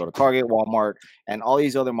stores. You can go to Target, Walmart, and all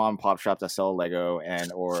these other mom and pop shops that sell Lego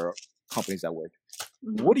and or companies that would.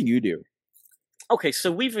 Mhm. What do you do? Okay,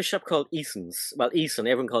 so we've a shop called Eason's. Well, Eason,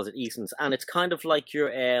 everyone calls it Eason's, and it's kind of like your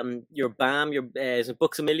BAM, your is it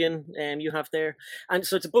Books a Million you have there, and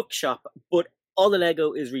so it's a bookshop, but all the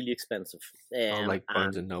Lego is really expensive. Like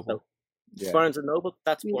Barnes and Noble. Yeah. Barnes and Noble,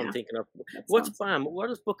 that's what Yeah. I'm thinking of. That What's sounds- BAM? What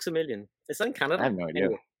is Books a Million? Is that in Canada? I have no idea.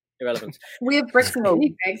 Anyway, irrelevant. We have bricks and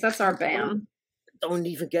minifigs. That's our BAM. Don't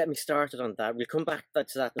even get me started on that. We'll come back to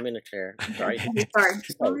that in a minute, Claire. Sorry.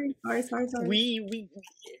 Sorry. we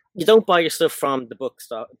you don't buy your stuff from the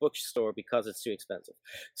bookstore because it's too expensive.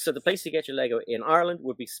 So the place to get your Lego in Ireland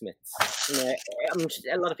would be Smith's. Now,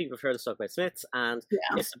 a lot of people have heard us talk about Smith's, and Yeah.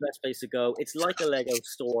 it's the best place to go. It's like a Lego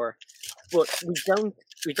store, but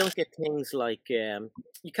we don't get things like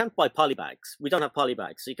you can't buy polybags. We don't have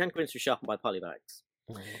polybags, so you can't go into a shop and buy polybags.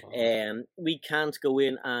 We can't go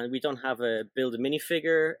in, and we don't have a build a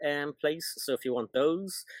minifigure place. So if you want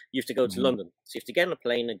those, you have to go to Mhm. London. So you have to get on a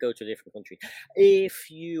plane and go to a different country.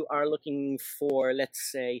 If you are looking for,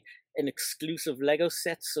 let's say, an exclusive Lego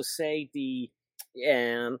set, so say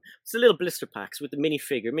it's the little blister packs with the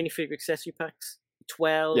minifigure accessory packs,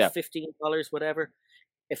 $12, Yeah. $15, whatever.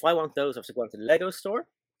 If I want those, I have to go into the Lego store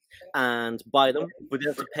and buy them, but then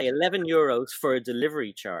have to pay €11 for a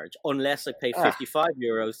delivery charge, unless I pay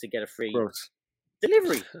 €55 to get a free Gross.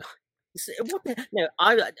 delivery. What the, now,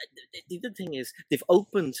 the other thing is they've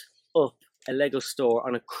opened up a Lego store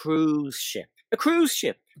on a cruise ship. A cruise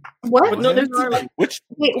ship. What? But no, there's Ireland. Which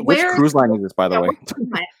Wait, which where? cruise line is this, by the Yeah, way?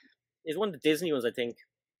 It's one of the Disney ones, I think.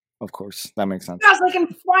 Of course, that makes sense. Gosh, I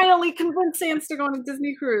can finally convince Sans to go on a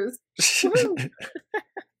Disney cruise.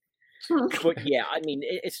 But yeah, I mean,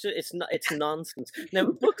 it's nonsense. Now,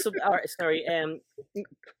 Bricks of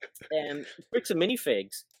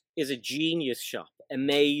Minifigs is a genius shop,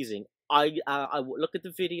 amazing. I look at the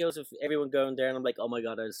videos of everyone going there, and I'm like, oh my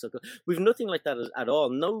god, that is so cool. We've nothing like that at all.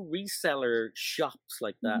 No reseller shops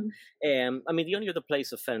like that. I mean, the only other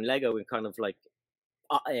place I've found Lego in kind of like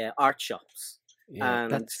art shops. Yeah,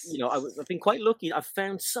 And that's I've been quite lucky. I've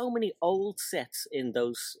found so many old sets in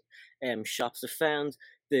those shops. I found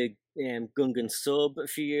the Gungan Sub a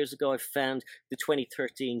few years ago. I found the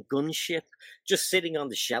 2013 Gunship just sitting on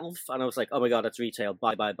the shelf, and I was like, "Oh my god, that's retail!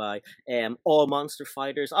 Buy!" All Monster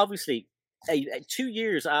Fighters, obviously, 2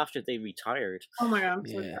 years after they retired. Oh my god. I'm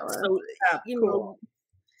so Yeah. jealous. So you know,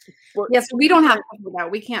 but Yes, we don't have stuff like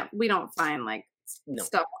that. We can't. We don't find like No.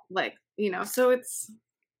 stuff like So it's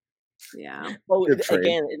oh, Good trade.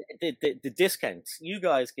 again, the discounts. You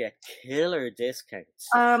guys get killer discounts.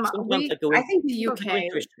 I think the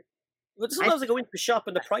UK. But sometimes I go into the shop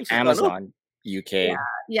and the price is gone up. Amazon UK.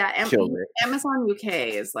 Killed it. Amazon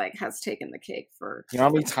UK has taken the cake for. You know how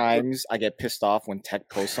many times I get pissed off when tech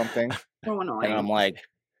posts something, So annoying. and I'm like,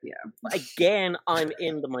 Again, I'm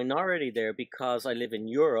in the minority there because I live in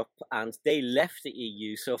Europe and they left the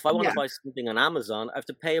EU. So if I want to buy something on Amazon, I have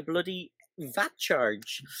to pay a bloody VAT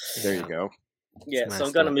charge. there you go. Yeah, It's so I'm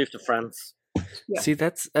messed gonna up. move to France. Yeah. See,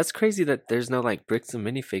 that's crazy that there's no like bricks and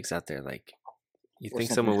minifigs out there. Like, you Or think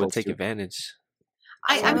something someone would close take to. advantage?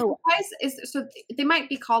 I'm Wow. surprised. They might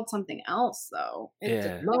be called something else though.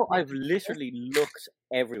 Yeah. No, I've literally looked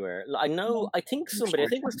everywhere. I know. I think somebody. I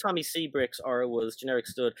think it was Tommy C Bricks or it was Generic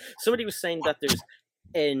Stud. Somebody was saying that there's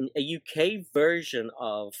a UK version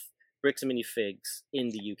of Bricks and Minifigs in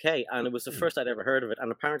the UK, and it was the first I'd ever heard of it.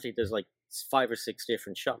 And apparently, there's like 5 or 6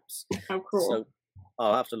 different shops. Oh, cool. So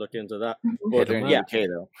I'll have to look into that. Well, they're in the Yeah. UK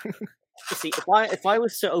though. You see, if I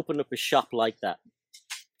was to open up a shop like that,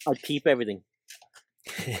 I'd keep everything.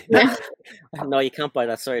 No, you can't buy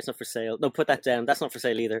that. Sorry, it's not for sale. No, put that down. That's not for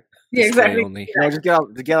sale either. Yeah, Display exactly. Only. No, just get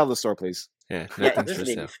out of the store, please. Yeah, Yeah, nothing's just for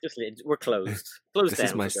leave. sale. Just leave. We're closed. Closed This down.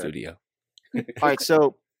 is my for good. studio. All right,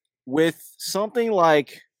 so with something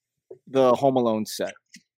like the Home Alone set,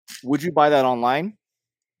 would you buy that online,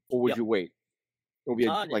 or would Yep. you wait? It would be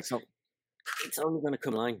Uh, like some. It's only going to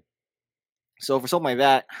come line. So for something like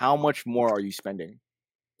that, how much more are you spending?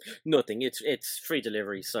 Nothing. It's free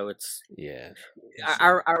delivery, so it's Yeah.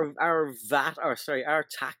 our VAT, or sorry, our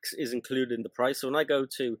tax is included in the price. So when I go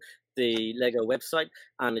to the Lego website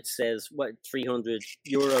and it says what €300,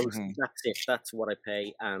 Mhm. that's it. That's what I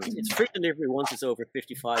pay, and it's free delivery once it's over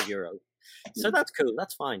 €55. So that's cool.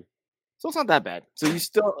 That's fine. So it's not that bad. So you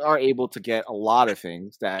still are able to get a lot of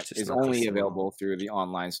things that Just is not the only same. available through the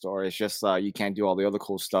online store. It's just you can't do all the other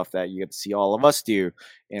cool stuff that you get to see all of us do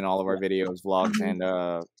in all of our videos, vlogs,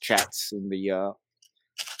 Mhm. and chats in the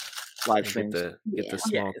live Get streams. the Yeah.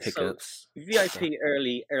 small Yeah, so- pickups. VIP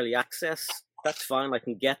early access. That's fine. I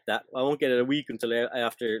can get that. I won't get it a week until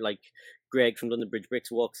after like Greg from London Bridge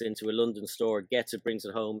Bricks walks into a London store, gets it, brings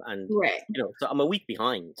it home, and Right. so I'm a week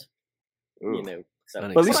behind. Ooh. You know. So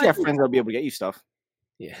But at least you have But friends that'll be able to get you stuff.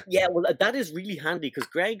 Yeah. Yeah, well, that is really handy because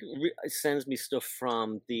Greg sends me stuff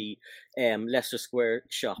from the Leicester Square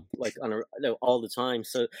shop like all the time.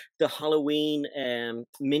 So the Halloween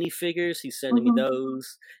minifigures, he's sending me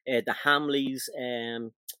those. The Hamleys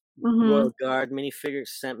Royal Guard minifigures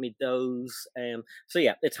sent me those. So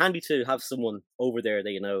yeah, it's handy to have someone over there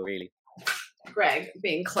that you know really. Greg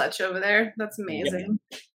being clutch over there. That's amazing.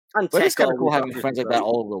 Yeah. And but it's kind of cool having friends like that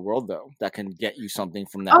all over the world, though, that can get you something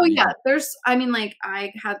from that. Oh, region. Yeah. I mean, like,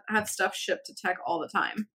 I have stuff shipped to Tech all the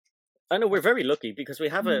time. I know we're very lucky because we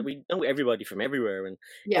have we know everybody from everywhere, and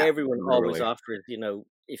everyone always offers, you know,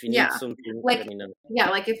 if you need something, like, let me know. Yeah,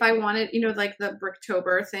 like if I wanted, you know, like the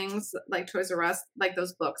Bricktober things, like Toys R Us, like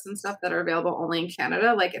those books and stuff that are available only in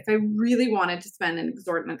Canada. Like if I really wanted to spend an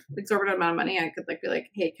exorbitant amount of money, I could like be like,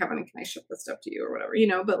 hey, Kevin, can I ship this stuff to you or whatever, you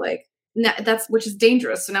know? But like, which is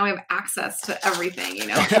dangerous. So now we have access to everything, you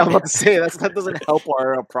know. I was about to say that doesn't help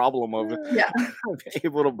our problem of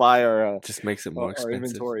able to buy our just makes it more expensive.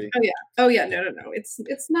 Inventory. Oh yeah, no.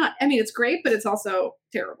 It's not. I mean, it's great, but it's also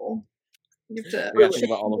terrible. You have to think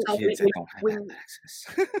about all those kids that don't have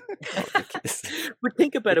access. But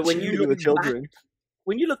think about it when you look children.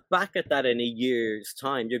 When you look back at that in a year's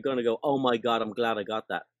time, you're gonna go, "Oh my god, I'm glad I got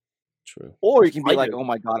that." True. Or you can be like, "Oh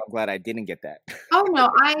my god, I'm glad I didn't get that." Oh no,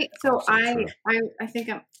 I think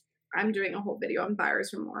I'm doing a whole video on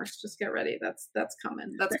buyer's remorse. Just get ready. That's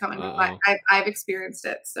coming. That's coming. I've experienced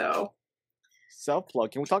it. So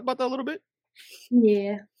self-plug. Can we talk about that a little bit?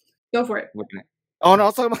 Yeah, go for it. Oh no,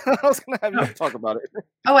 I was gonna have you talk about it.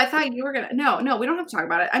 Oh, I thought you were gonna. No, we don't have to talk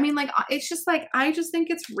about it. I mean, like, it's just like I just think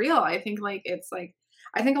it's real. I think like it's like.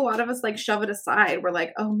 I think a lot of us like shove it aside. We're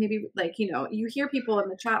like, oh, maybe like, you know, you hear people in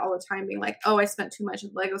the chat all the time being like, oh, I spent too much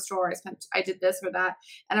at the Lego store. I did this or that.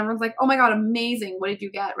 And everyone's like, oh my God, amazing. What did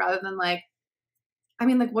you get? Rather than like, I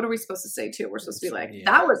mean, like, what are we supposed to say too? We're supposed to be like,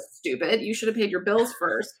 that was stupid. You should have paid your bills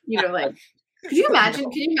first. You know, like, Can you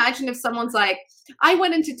imagine if someone's like, I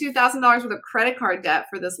went into $2,000 worth of credit card debt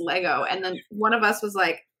for this Lego. And then one of us was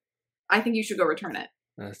like, I think you should go return it.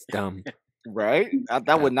 That's dumb. Right?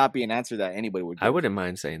 That would not be an answer that anybody would give. I wouldn't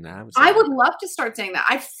mind saying that. I would love to start saying that.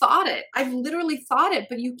 I've thought it. I've literally thought it,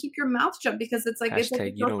 but you keep your mouth shut because it's like it's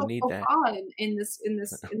like you don't need that in this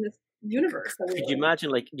universe. Could you imagine,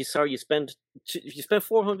 like, you spend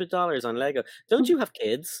 $400 on Lego? Don't you have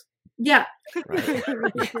kids? Yeah. Right.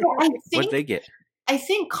 What'd they get? I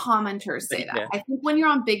think commenters say that. I think when you're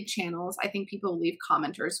on big channels, I think people leave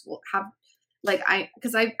commenters will have. Like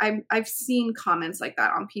I've seen comments like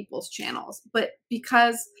that on people's channels, but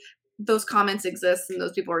because those comments exist and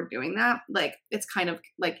those people are doing that, like it's kind of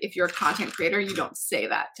like if you're a content creator, you don't say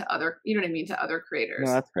that to other, you know what I mean, to other creators.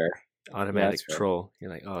 No, that's fair. Automatic troll.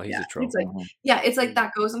 You're like, oh, he's a troll. It's like, it's like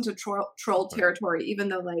that goes into troll territory. Even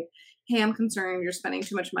though like, hey, I'm concerned you're spending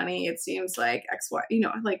too much money. It seems like X, Y. You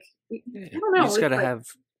know, like I don't know. You just gotta have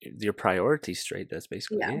your priorities straight. That's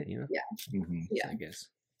basically it. You know. Yeah. Mm-hmm. Yeah. I guess.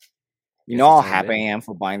 You know how happy I am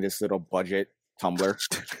for buying this little budget tumbler?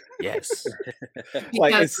 Yes.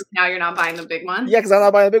 Because now you're not buying the big one? Yeah, because I'm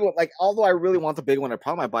not buying the big one. Like, although I really want the big one, I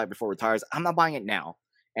probably might buy it before it retires. I'm not buying it now.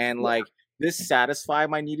 And like, this satisfied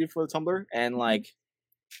my needed for the tumbler. And like,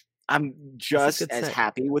 I'm just as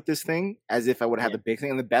happy with this thing as if I would have had the big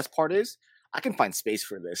thing. And the best part is, I can find space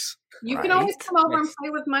for this. You can always come over and play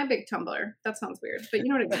with my big tumbler. That sounds weird, but you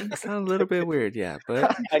know what I mean. It sounds a little bit weird, yeah.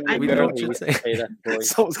 But we know what you say.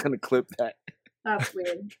 Someone's gonna clip that. That's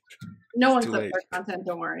weird. No one clips our content.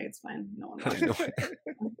 Don't worry, it's fine. No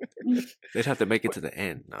one. They'd have to make it to the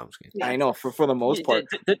end. No, I'm just kidding. Yeah. I know for the most part.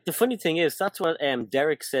 The funny thing is, that's what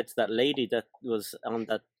Derek said to that lady that was on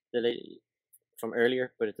the lady from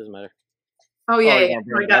earlier, but it doesn't matter. Oh yeah.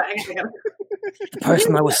 I got the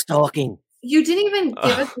person I was stalking. You didn't even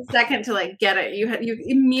give us a second to like get it. You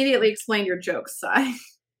immediately explained your jokes, Si.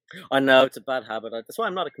 I know it's a bad habit. That's why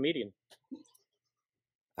I'm not a comedian.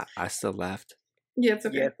 I still laughed. Yeah, it's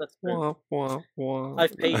okay. Yeah, that's fair.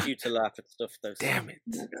 I've paid you to laugh at stuff, though. Damn it!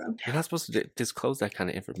 You're not supposed to disclose that kind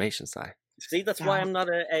of information, Si. See, that's why I'm not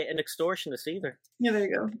an extortionist either. Yeah, there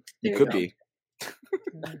you go. You could be.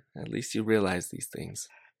 At least you realize these things.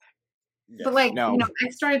 But like, you know, I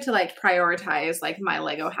started to like prioritize like my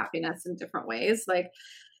Lego happiness in different ways. Like,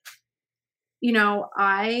 you know,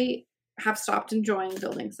 I have stopped enjoying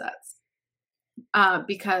building sets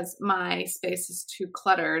because my space is too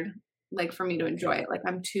cluttered, like for me to enjoy it. Like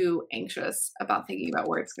I'm too anxious about thinking about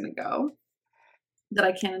where it's going to go that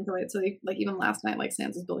I can't enjoy it. So like even last night, like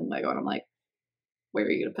Sans was building Lego and I'm like, where are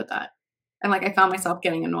you going to put that? And like, I found myself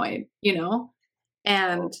getting annoyed, you know,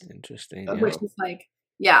 and interesting, which is like,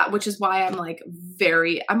 which is why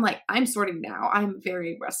I'm sorting now. I'm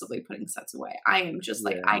very aggressively putting sets away. I am just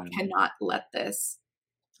like, I cannot let this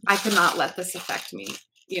I cannot let this affect me.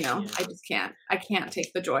 You know, Yeah. I just can't. I can't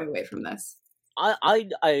take the joy away from this.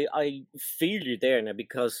 I feel you there now,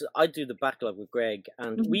 because I do the backlog with Greg,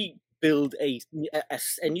 and Mhm. we build a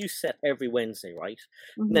new set every Wednesday, right?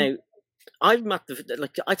 Mhm. Now, I'm at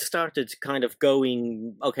I started kind of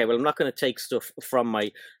going, okay, well, I'm not going to take stuff from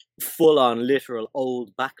my full-on literal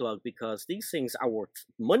old backlog, because these things are worth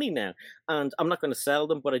money now, and I'm not going to sell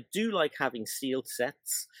them, but I do like having sealed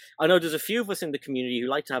sets. I know there's a few of us in the community who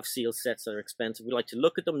like to have sealed sets that are expensive. We like to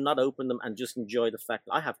look at them, not open them, and just enjoy the fact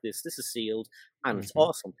that I have this is sealed, and it's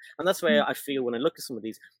awesome. And that's why I feel when I look at some of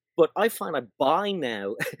these. But I find I buy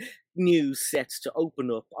now new sets to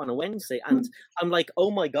open up on a Wednesday, and I'm like,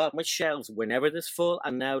 oh my god, my shelves were never this full,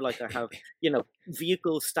 and now like I have,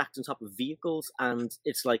 vehicles stacked on top of vehicles, and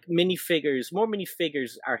it's like more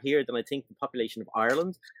minifigures are here than I think the population of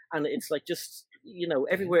Ireland, and it's like just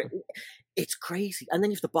everywhere. It's crazy. And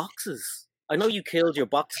then you have the boxes. I know you killed your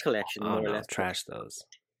box collection, Oh more or no, less. trash those.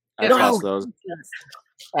 I No. trust those.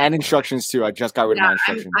 And instructions too. I just got rid of my Yeah,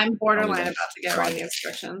 instructions. I'm borderline them. about to get rid of the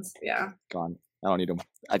instructions. Yeah. Gone. I don't need them.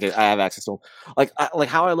 I have access to them. Like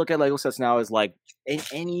how I look at Lego sets now is like in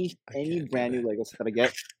any can't do brand new that. Lego set that I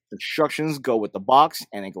get, instructions go with the box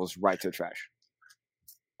and it goes right to the trash.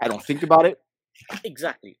 I don't think about it.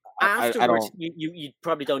 Exactly. I Afterwards, don't. you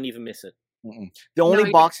probably don't even miss it. The only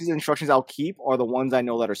you- boxes and instructions I'll keep are the ones I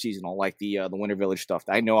know that are seasonal, like the Winter Village stuff.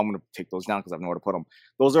 I know I'm gonna take those down because I know where to put them.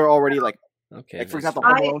 Those are already like Okay. for that's example,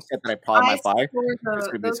 fair. Home Alone set that I probably might buy. store It's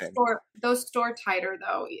gonna be the same. those store tighter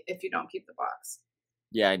though if you don't keep the box.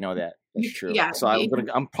 Yeah, I know that. That's true. Yeah, So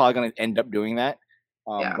I'm probably gonna end up doing that.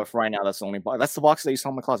 Yeah. But for right now, that's the only box. That's the box that you saw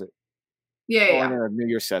in my closet. Yeah, Oh, yeah. and the New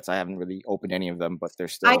Year sets, I haven't really opened any of them, but they're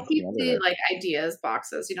still. I keep they're the there. like ideas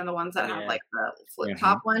boxes, the ones that have Yeah. like the flip Mhm.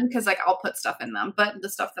 top one, because like I'll put stuff in them, but the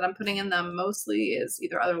stuff that I'm putting in them mostly is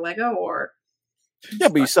either other Lego or Yeah,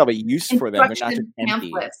 but you still have a use for them. They're not just instruction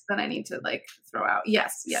empty. pamphlets that I need to like throw out.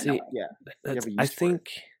 Yes, yeah, no. See, Yeah. that's, have a I use for it.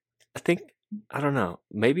 think I don't know.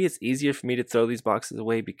 Maybe it's easier for me to throw these boxes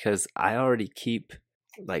away because I already keep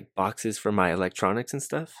like boxes for my electronics and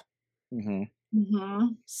stuff. Mm-hmm. hmm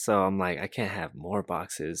So I'm like, I can't have more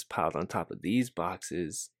boxes piled on top of these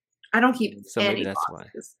boxes. I don't keep So maybe any that's why.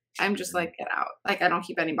 boxes. I'm just like get out. Like I don't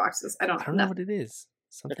keep any boxes. I I don't know nothing. what it is.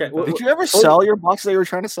 Something Okay, about Did it. you ever sell your box that you were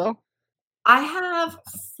trying to sell? I have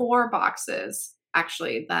 4 boxes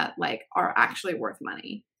actually that like are actually worth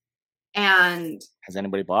money, and Has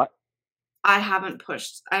anybody bought? I haven't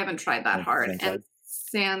tried that Oh, hard. thank And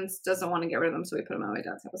Sans doesn't want to get rid of them, so we put them at my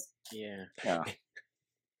dad's house. Yeah. Yeah.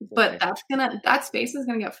 But Okay. that space is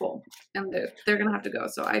gonna get full, and they're gonna have to go.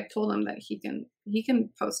 So I told him that he can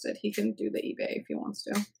post it. He can do the eBay if he wants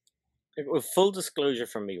to. With full disclosure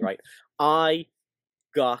from me, right? I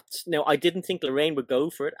didn't think Lorraine would go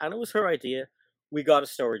for it, and it was her idea. We got a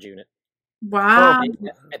storage unit, Wow.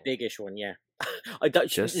 a big-ish one, yeah. I don't,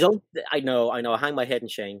 Just- don't. I know. I hang my head in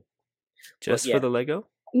shame. Just yeah. for the Lego?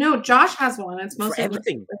 No, Josh has one. It's For mostly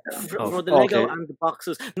everything, Lego. for the Oh, Lego okay. and the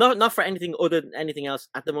boxes. Not for anything other than anything else.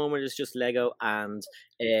 At the moment, it's just Lego, and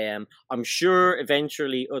I'm sure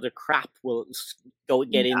eventually other crap will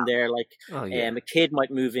get in there. Like Oh yeah. a kid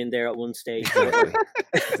might move in there at one stage, Exactly.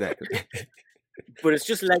 Exactly. but it's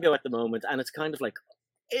just Lego at the moment, and it's kind of like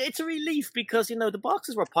it's a relief because the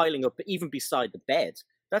boxes were piling up even beside the bed.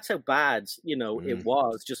 That's how bad it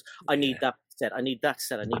was. Just I need that set. I need that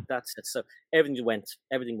set. I need that set. So everything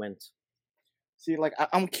went. See, like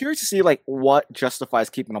I'm curious to see like what justifies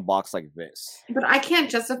keeping a box like this. But I can't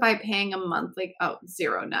justify paying a monthly. Oh,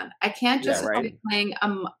 zero, none. I can't Yeah, justify right.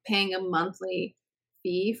 paying a monthly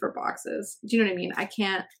fee for boxes. Do you know what I mean? I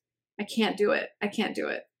can't do it. I can't do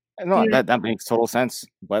it. No, Yeah. that makes total sense.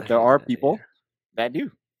 But I there get are that, people that do.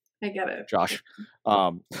 I get it. Josh.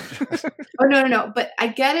 Oh no. But I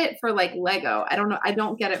get it for like Lego. I don't know. I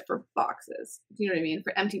don't get it for boxes. Do you know what I mean?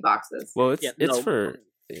 For empty boxes. Well, it's Yeah, it's no. for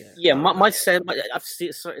Yeah, my set.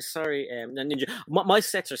 Sorry, Ninja. My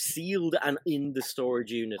sets are sealed and in the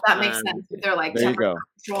storage unit. That makes and sense. They're like There you go.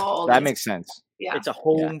 control. That makes sense. yeah. It's a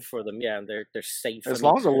home for them. Yeah, and they're safe. As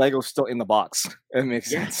long as the Lego's still in the box, it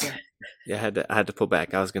makes Yeah, sense. I had to pull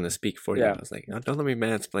back. I was gonna speak for you. Yeah. I was like, no, don't let me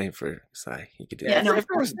mansplain for Sai. You could do Yeah, that. no.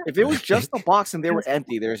 If it was just the box and they were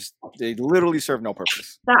empty, they literally serve no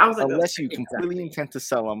purpose. That I was like, Unless you completely intend to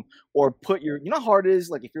sell them or put your, how hard it is,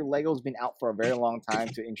 like if your Lego's been out for a very long time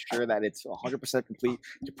to ensure that it's 100% complete,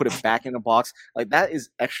 to put it back in the box, like that is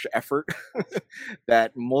extra effort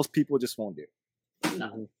that most people just won't do.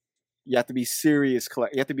 no. You have to be serious. You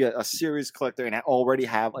have to be a serious collector and already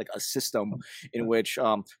have like a system in which,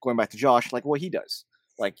 going back to Josh, like what he does,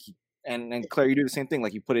 like And Claire, you do the same thing.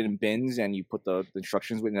 Like you put it in bins and you put the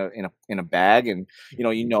instructions in a bag, and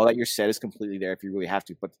you know that your set is completely there if you really have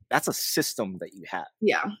to. But that's a system that you have.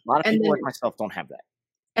 Yeah. A lot of And people then- like myself don't have that.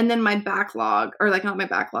 And then my backlog, or like not my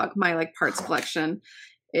backlog, my like parts collection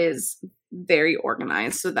is very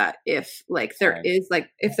organized so that if like there Nice. is like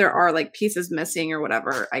if there are like pieces missing or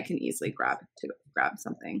whatever, I can easily grab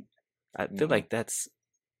something. I feel like that's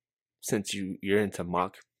since you're into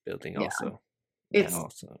mock building Yeah. also. It's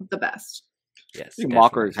also the best. yes. I think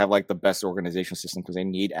mockers have like the best organization system because they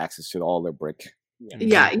need access to all their brick.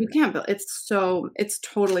 Yeah, you can't build. It's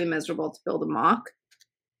totally miserable to build a mock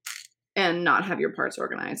and not have your parts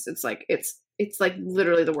organized. It's like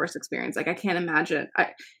literally the worst experience. Like I can't imagine.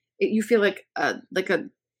 You feel like a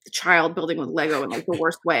child building with Lego in like the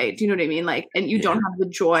worst way. Do you know what I mean? Like, and you don't have the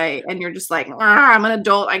joy, and you're just like, I'm an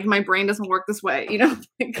adult. My brain doesn't work this way. You know,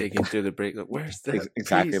 digging through the brick. Like, where's the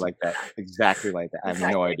Exactly piece? like that. Exactly like that. I have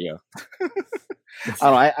no Exactly. idea. I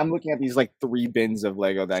don't know. I'm looking at these like 3 bins of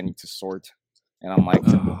Lego that I need to sort, and I'm like,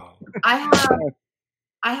 Oh,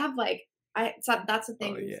 I have like so that's the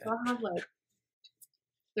thing. Oh, We yeah. still have like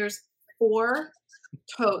there's 4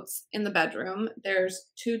 totes in the bedroom. There's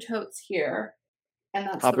 2 totes here, and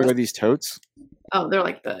that's how the big are rest- these totes? oh, they're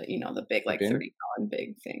like the big like bin? 30-gallon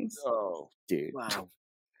big things. Oh, dude. Wow.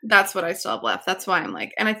 That's what I still have left. That's why I'm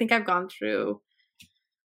like, and I think I've gone through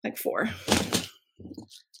like 4.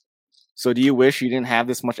 So, do you wish you didn't have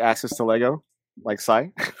this much access to Lego, like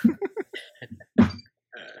Sai?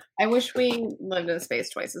 I wish we lived in a space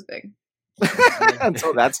twice as big.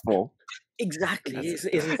 Until that's full. Exactly. That's-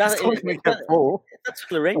 Isn't That's that, totally make that full. that's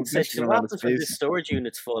what Lorraine Oh, said? She mixing said, around what the happens when space. this storage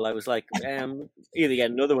unit's full? I was like, either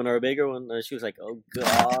get another one or a bigger one. And she was like, oh,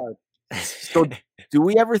 God. So, do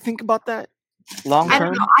we ever think about that long I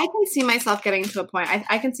term? don't know. I can see myself getting to a point.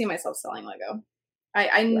 I can see myself selling Lego.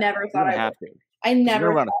 I never You thought don't I have would. to. I never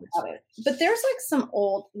You're thought around a about it. But there's like some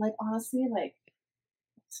old, like honestly, like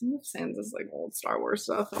some of Sans like old Star Wars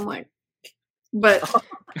stuff. I'm like, but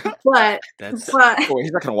that's Oh,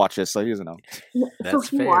 he's not gonna watch this, so he doesn't know. That's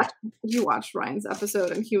so fair. he watched Ryan's episode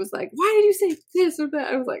and he was like, "Why did you say this or that?"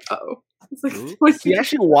 I was like, "Oh." It's like, Ooh. what He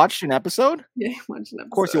actually watched an episode. yeah, he watched an episode.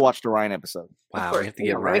 Of course, he watched the Ryan episode, wow. course, We have to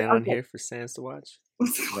yeah, get right? Ryan on Okay. here for Sans to watch.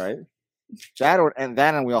 right?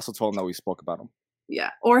 And we also told him that we spoke about him.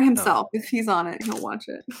 Yeah, or himself. If he's on it, he'll watch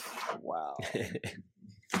it. Wow,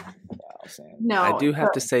 wow, Sam. No, I do have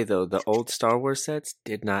but- to say though, the old Star Wars sets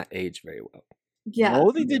did not age very well. Yeah.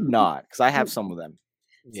 No, they did not, because I have some of them.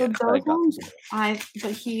 So Yeah, I those got ones, some.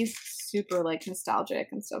 but he's super like nostalgic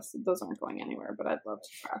and stuff. So those aren't going anywhere. But I'd love to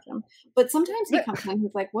track him. But sometimes he comes in.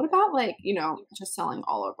 He's like, "What about like just selling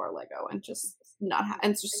all of our Lego and just not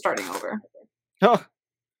and just starting over?" Huh.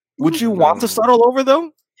 Would you want to No. start all over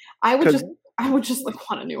though? I would 'Cause- just like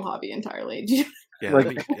want a new hobby entirely. Do you- yeah,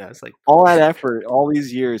 Like- it's like All that effort, all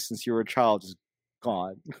these years since you were a child, just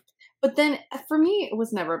gone. But then for me, it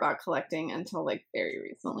was never about collecting until like very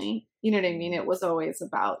recently. You know what I mean? It was always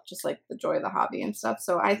about just like the joy of the hobby and stuff.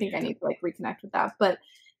 So I think I need to like reconnect with that. But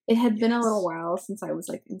it had been a little while since I was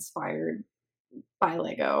like inspired by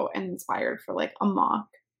Lego and inspired for like a mock.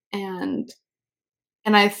 And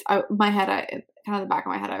my head, kind of the back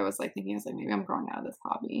of my head, I was like thinking, I was like, maybe I'm growing out of this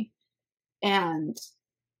hobby. And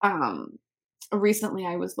recently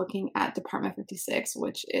I was looking at Department 56,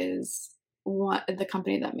 which is the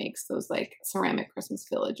company that makes those like ceramic Christmas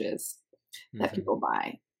villages that mhm. people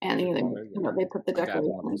buy, and they put the My dad wants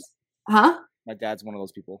decorations. Huh? My dad's one of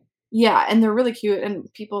those people. Yeah, and they're really cute,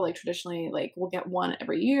 and people like traditionally like will get one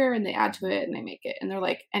every year, and they add to it, and they make it, and they're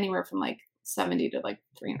like anywhere from like $70 to like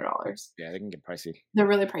 $300. Yeah, they can get pricey. They're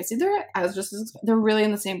really pricey. They're really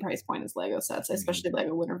in the same price point as Lego sets, especially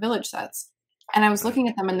Lego Winter Village sets. And I was looking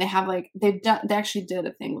at them, and they have like they actually did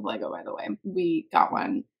a thing with Lego. By the way, we got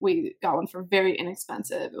one for very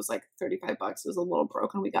inexpensive. It was like $35. It was a little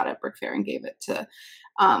broken. We got it at Brick Fair and gave it to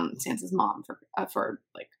Santa's mom for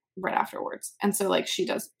like right afterwards. And so like she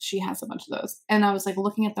has a bunch of those. And I was like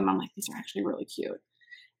looking at them. I'm like, these are actually really cute.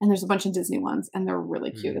 And there's a bunch of Disney ones, and they're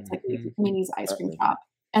really cute. It's like Minnie's ice cream shop.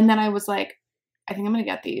 And then I was like, I think I'm gonna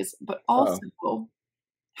get these, but also.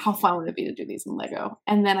 How fun would it be to do these in Lego?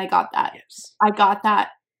 And then I got that. Yes. I got that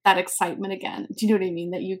excitement again. Do you know what I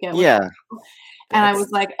mean? That you get. Yeah. And I was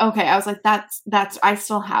like, okay. I was like, that's. I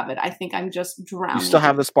still have it. I think I'm just drowning. You still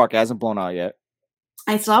have the spark. It hasn't blown out yet.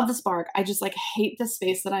 I still have the spark. I just like hate the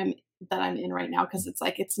space that I'm in right now because it's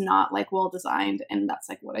like it's not like well designed, and that's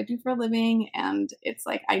like what I do for a living, and it's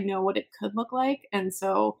like I know what it could look like, and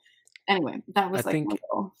so anyway, that was I think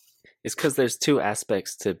it's because there's 2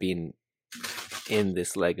 aspects to being in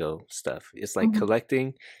this Lego stuff. It's like Mhm.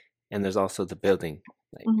 collecting, and there's also the building.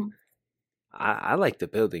 Like Mhm. I like the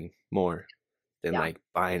building more than Yeah. like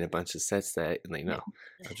buying a bunch of sets that like no.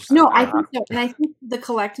 I'm just No, like, I think so. And I think the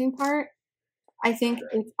collecting part, I think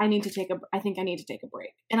I need to take a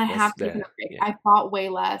break. And I Yes, have taken a that- break. yeah. I've bought way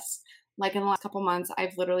less. Like in the last couple months,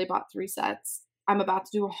 I've literally bought 3 sets. I'm about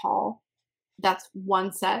to do a haul. That's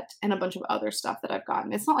 1 set and a bunch of other stuff that I've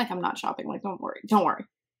gotten. It's not like I'm not shopping. Like, don't worry.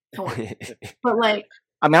 But like,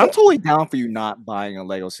 I mean, I'm totally down for you not buying a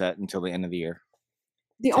Lego set until the end of the year.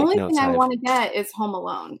 the Take only notes, thing I Hive. want to get is Home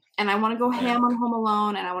Alone. And I want to go ham on Home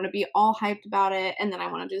Alone and I want to be all hyped about it. And then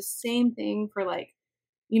I want to do the same thing for like,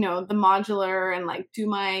 you know, the modular and like do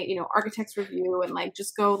my, you know, architect's review and like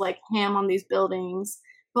just go like ham on these buildings.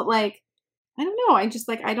 But like, I don't know. I just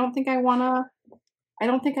like, I don't think I want to,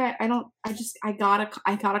 I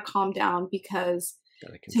gotta calm down because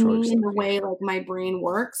Gotta to control me, in yourself, the way like my brain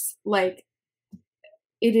works, like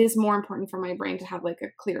it is more important for my brain to have like a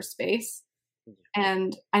clear space.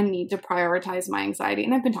 And I need to prioritize my anxiety.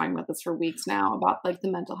 And I've been talking about this for weeks now about like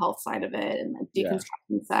the mental health side of it and like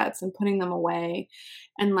deconstructing sets and putting them away.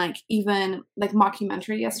 And like even like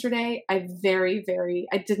mockumentary yesterday, I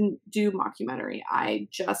didn't do mockumentary. I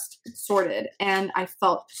just sorted and I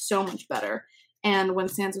felt so much better. And when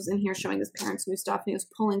Sans was in here showing his parents new stuff and he was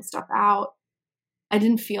pulling stuff out, I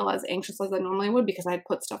didn't feel as anxious as I normally would because I had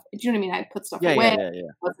put stuff, do you know what I mean? I had put stuff away. It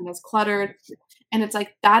wasn't as cluttered. And it's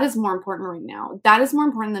like, that is more important right now. That is more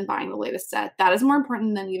important than buying the latest set. That is more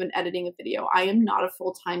important than even editing a video. I am not a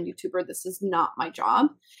full-time YouTuber. This is not my job.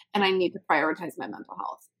 And I need to prioritize my mental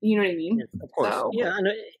health. You know what I mean? Yeah, of course. So, Yeah, and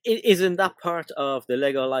isn't that part of the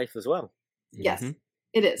Lego life as well? yes, Mhm.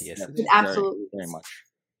 it is. Yes, It absolutely very is. much.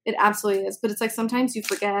 It absolutely is. But it's like sometimes you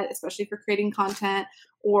forget, especially if you're creating content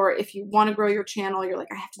or if you want to grow your channel, you're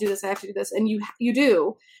like, I have to do this, I have to do this. And you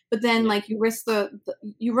do. But then like you risk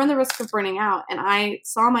you run the risk of burning out. And I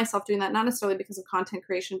saw myself doing that, not necessarily because of content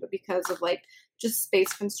creation, but because of like just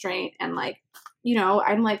space constraint. And like, you know,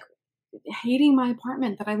 I'm like hating my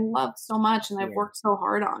apartment that I love so much and I've worked so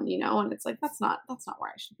hard on, you know, and it's like, that's not where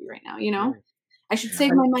I should be right now, you know? I should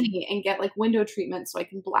save my money and get like window treatment so I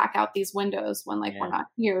can black out these windows when like we're not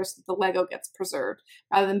here so the Lego gets preserved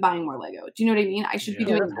rather than buying more Lego. Do you know what I mean? I should be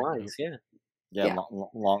doing That's that. wise, Yeah.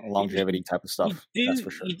 Longevity type of stuff. That's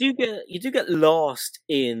for sure. You do get lost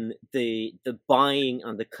in the buying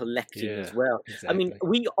and the collecting as well. Exactly. I mean,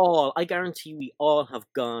 I guarantee we all have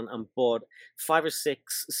gone and bought 5 or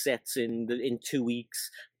 6 sets in 2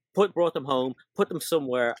 weeks, brought them home, put them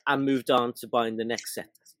somewhere, and moved on to buying the next set.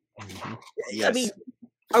 Mhm. Yes. I mean,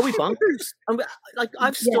 are we bonkers? I mean, like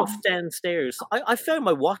I've stuff downstairs. I found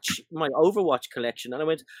my Overwatch collection, and I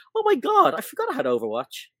went, "Oh my god, I forgot I had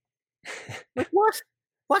Overwatch." Like what?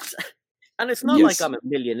 What? And it's not like I'm a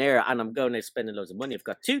millionaire and I'm going to spend loads of money. I've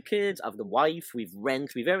got 2 kids, I've the wife, we've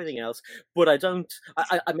rent, we've everything else. But I don't.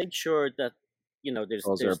 I make sure that you know there's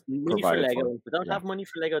money for Lego. If I don't have money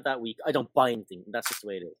for Lego that week, I don't buy anything. That's just the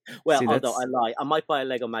way it is. Well, See, although I lie, I might buy a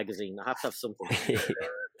Lego magazine. I have to have something.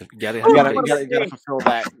 You gotta fulfill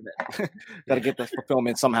that. Gotta get the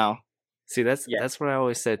fulfillment somehow. See, that's what I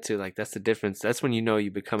always said too. Like, that's the difference. That's when you know you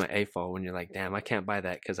become an AFOL, when you're like, damn, I can't buy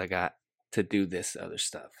that because I got to do this other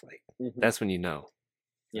stuff. Like, that's when you know.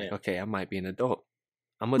 Yeah. Like, okay, I might be an adult.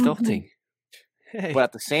 I'm adulting. Hey. But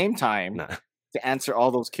at the same time, Nah. to answer all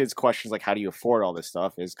those kids' questions like, how do you afford all this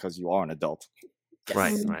stuff, is because you are an adult.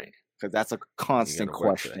 Right. Because that's a constant gotta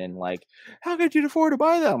work for question. Like, how could you afford to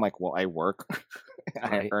buy that? I'm like, well, I work.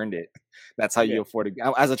 I earned it. That's how you afford it.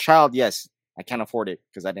 As a child, yes, I can't afford it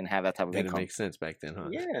because I didn't have that type of Didn't income. make sense back then, huh?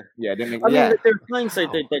 Yeah, it didn't make I mean, there are times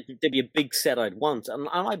there'd be a big set I'd want, and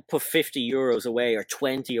I might put 50 euros away or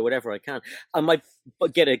 20 or whatever I can. I might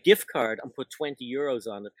get a gift card and put 20 euros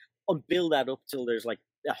on it and build that up till there's like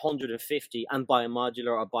 150 and buy a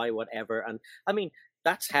modular or buy whatever. And I mean,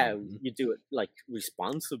 that's how you do it, like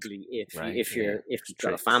responsibly. If you've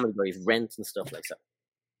got a family where you've rent and stuff like that.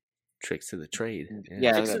 Tricks to the trade.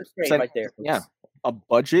 Tricks to the trade right there. Yeah, a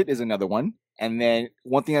budget is another one. And then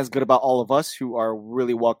one thing that's good about all of us who are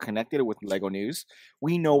really well connected with Lego news,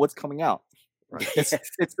 we know what's coming out. Right.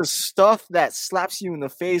 It's the stuff that slaps you in the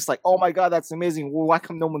face, like, oh my god, that's amazing. Well, why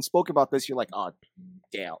come no one spoke about this? You're like, oh,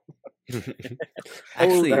 damn.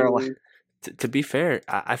 Actually, to be fair,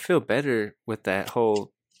 I feel better with that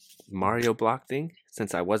whole Mario block thing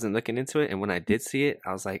since I wasn't looking into it. And when I did see it,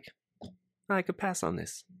 I was like, I could pass on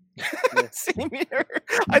this. Same here.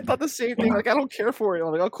 I thought the same thing. Like, I don't care for it.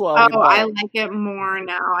 I'm like, oh, cool. I like it more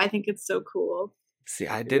now. I think it's so cool. See,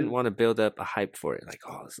 I didn't want to build up a hype for it. Like,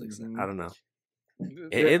 oh, this looks, I don't know.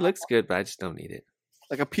 It looks good, but I just don't need it.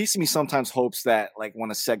 Like, a piece of me sometimes hopes that, like,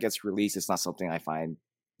 when a set gets released, it's not something I find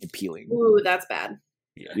appealing. Ooh, that's bad.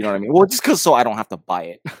 Yeah. You know what I mean? Well, just because so I don't have to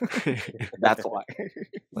buy it. That's why.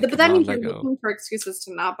 Like, But that come on, means you're Lego. looking for excuses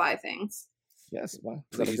to not buy things. Yes. Well,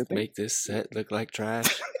 is that a Please good thing? make this set look like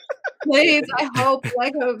trash. Please, I hope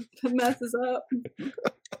Lego messes up.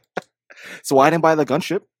 So why didn't buy the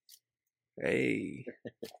gunship? Hey.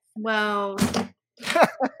 Well,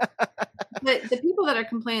 but the people that are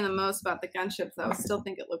complaining the most about the gunships, though, still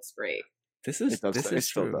think it looks great. This is It does. this It is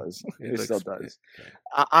still true. does. It It still looks- does.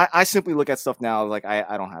 I simply look at stuff now like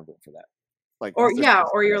I don't have room for that. Like Or it's just- yeah,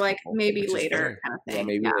 it's or you're just like simple. maybe Which is later fair. kind of thing. Yeah,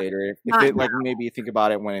 maybe Yeah. later. If Not it like maybe think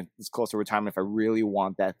about it when it's close to retirement if I really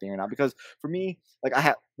want that thing or not. Because for me, like I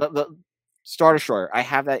have the Star Destroyer, I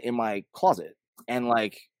have that in my closet. And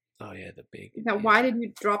like Oh yeah, the big. Now, why did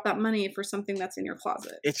you drop that money for something that's in your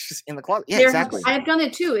closet? it's just in the closet. Yeah, There- exactly. I've done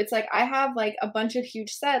it too. It's like I have like a bunch of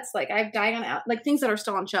huge sets. Like I have Diagon out, like things that are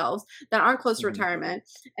still on shelves that aren't close to Mhm. retirement.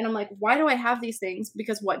 And I'm like, why do I have these things?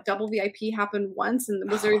 Because what double VIP happened once, and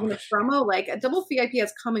was there even Oh, a promo? Like a double VIP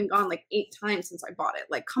has come and gone like 8 times since I bought it.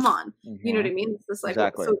 Like, come on, you know what I mean? It's just like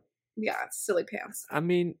Exactly. so, yeah, it's silly pants. I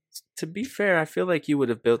mean, to be fair, I feel like you would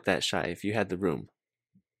have built that Shy if you had the room.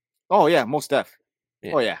 Oh yeah, most def.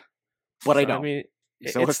 Yeah. Oh yeah. But I So, don't. I mean,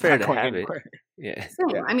 So it's fair not to going have it. anywhere. Yeah. Same.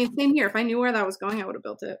 Yeah. I mean, same here. If I knew where that was going, I would have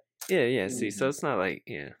built it. Yeah. See, so it's not like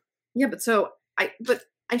Yeah, but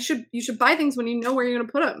you should buy things when you know where you're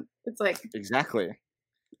gonna put them. It's like Exactly.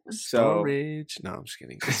 So storage. No, I'm just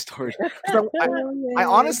kidding. storage. So, I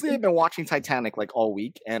honestly have been watching Titanic like all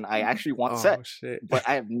week, and I actually want Oh set, shit! but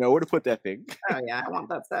I have nowhere to put that thing. oh yeah, I want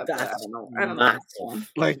that stuff. But I That's don't know. I don't know. massive.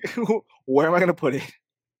 what's Like, where am I gonna put it?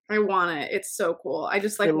 I want it. It's so cool. I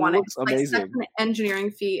just like It want it. looks It's, like such amazing. an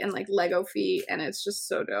engineering feat and like Lego feat, and it's just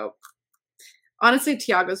so dope. Honestly,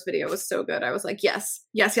 Tiago's video was so good. I was like, yes.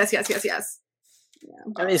 Yeah.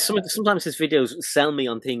 I mean, sometimes his videos sell me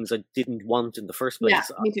on things I didn't want in the first place. Yeah,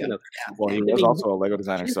 me too. You know, Well, he I was mean, also a Lego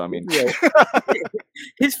designer, so I mean,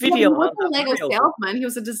 his Well, video. he wasn't a on Lego video- salesman. He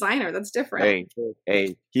was a designer. That's different.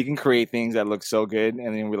 hey, he can create things that look so good,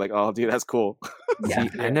 and then we're like, oh, dude, that's cool. Yeah.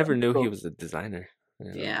 See, I never knew he Cool. was a designer. You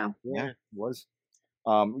know? Yeah. Yeah, it was.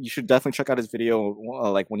 You should definitely check out his video,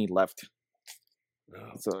 like when he left.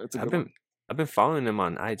 Oh, It's a I've good been one. I've been following him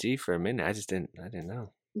on IG for a minute. I didn't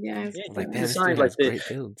know. Yeah. Yeah, it's I was like, good. damn, this designs dude like has the- great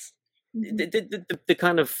builds. The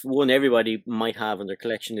kind of one everybody might have in their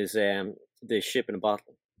collection is the ship in a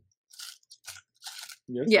bottle.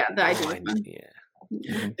 Yeah, the idea. Oh, was fun.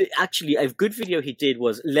 yeah. Actually, a good video he did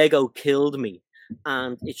was Lego Killed Me,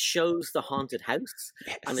 and it shows the haunted house.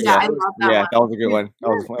 And it Yeah, I shows- love that Yeah, one. that was a good one. That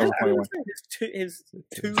was a funny one. his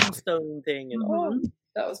tombstone thing, and Mhm.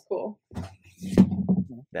 That was cool.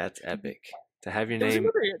 That's epic. To have your there was name.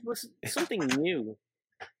 another- it was something new.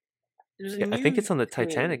 There was a Yeah, I think new it's on the thing.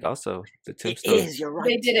 Titanic also. The It tombstone. is. You're right.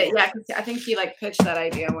 They did it, yeah. 'Cause I think he like pitched that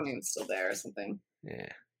idea when he was still there or something. Yeah.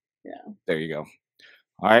 There you go.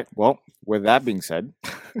 All right. Well, with that being said,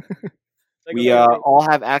 Lego we Lego. all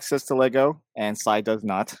have access to Lego, and Sai does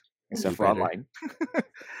not, except for Better. online.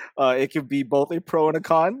 It could be both a pro and a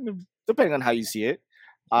con, depending on how you see it.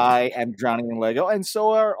 I am drowning in Lego, and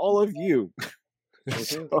so are all of you.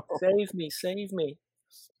 So, Save me, save me.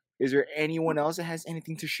 is there anyone else that has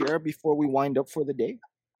anything to share before we wind up for the day?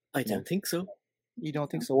 I don't think so. You don't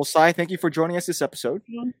think so? Well, Sai, thank you for joining us this episode.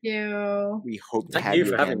 Thank you. We hope to Thank have you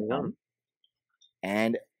you for having again. me on.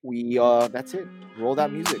 And we that's it. Roll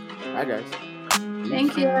that music. Bye, guys.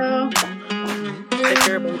 Thank you. Take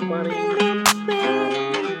care, everybody.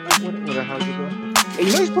 How's it going? Hey,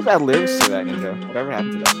 you know you're supposed to add lyrics to that, Ninja. Whatever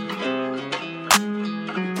happened to that?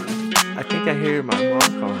 I think I hear my mom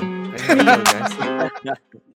calling. I gotta go, guys.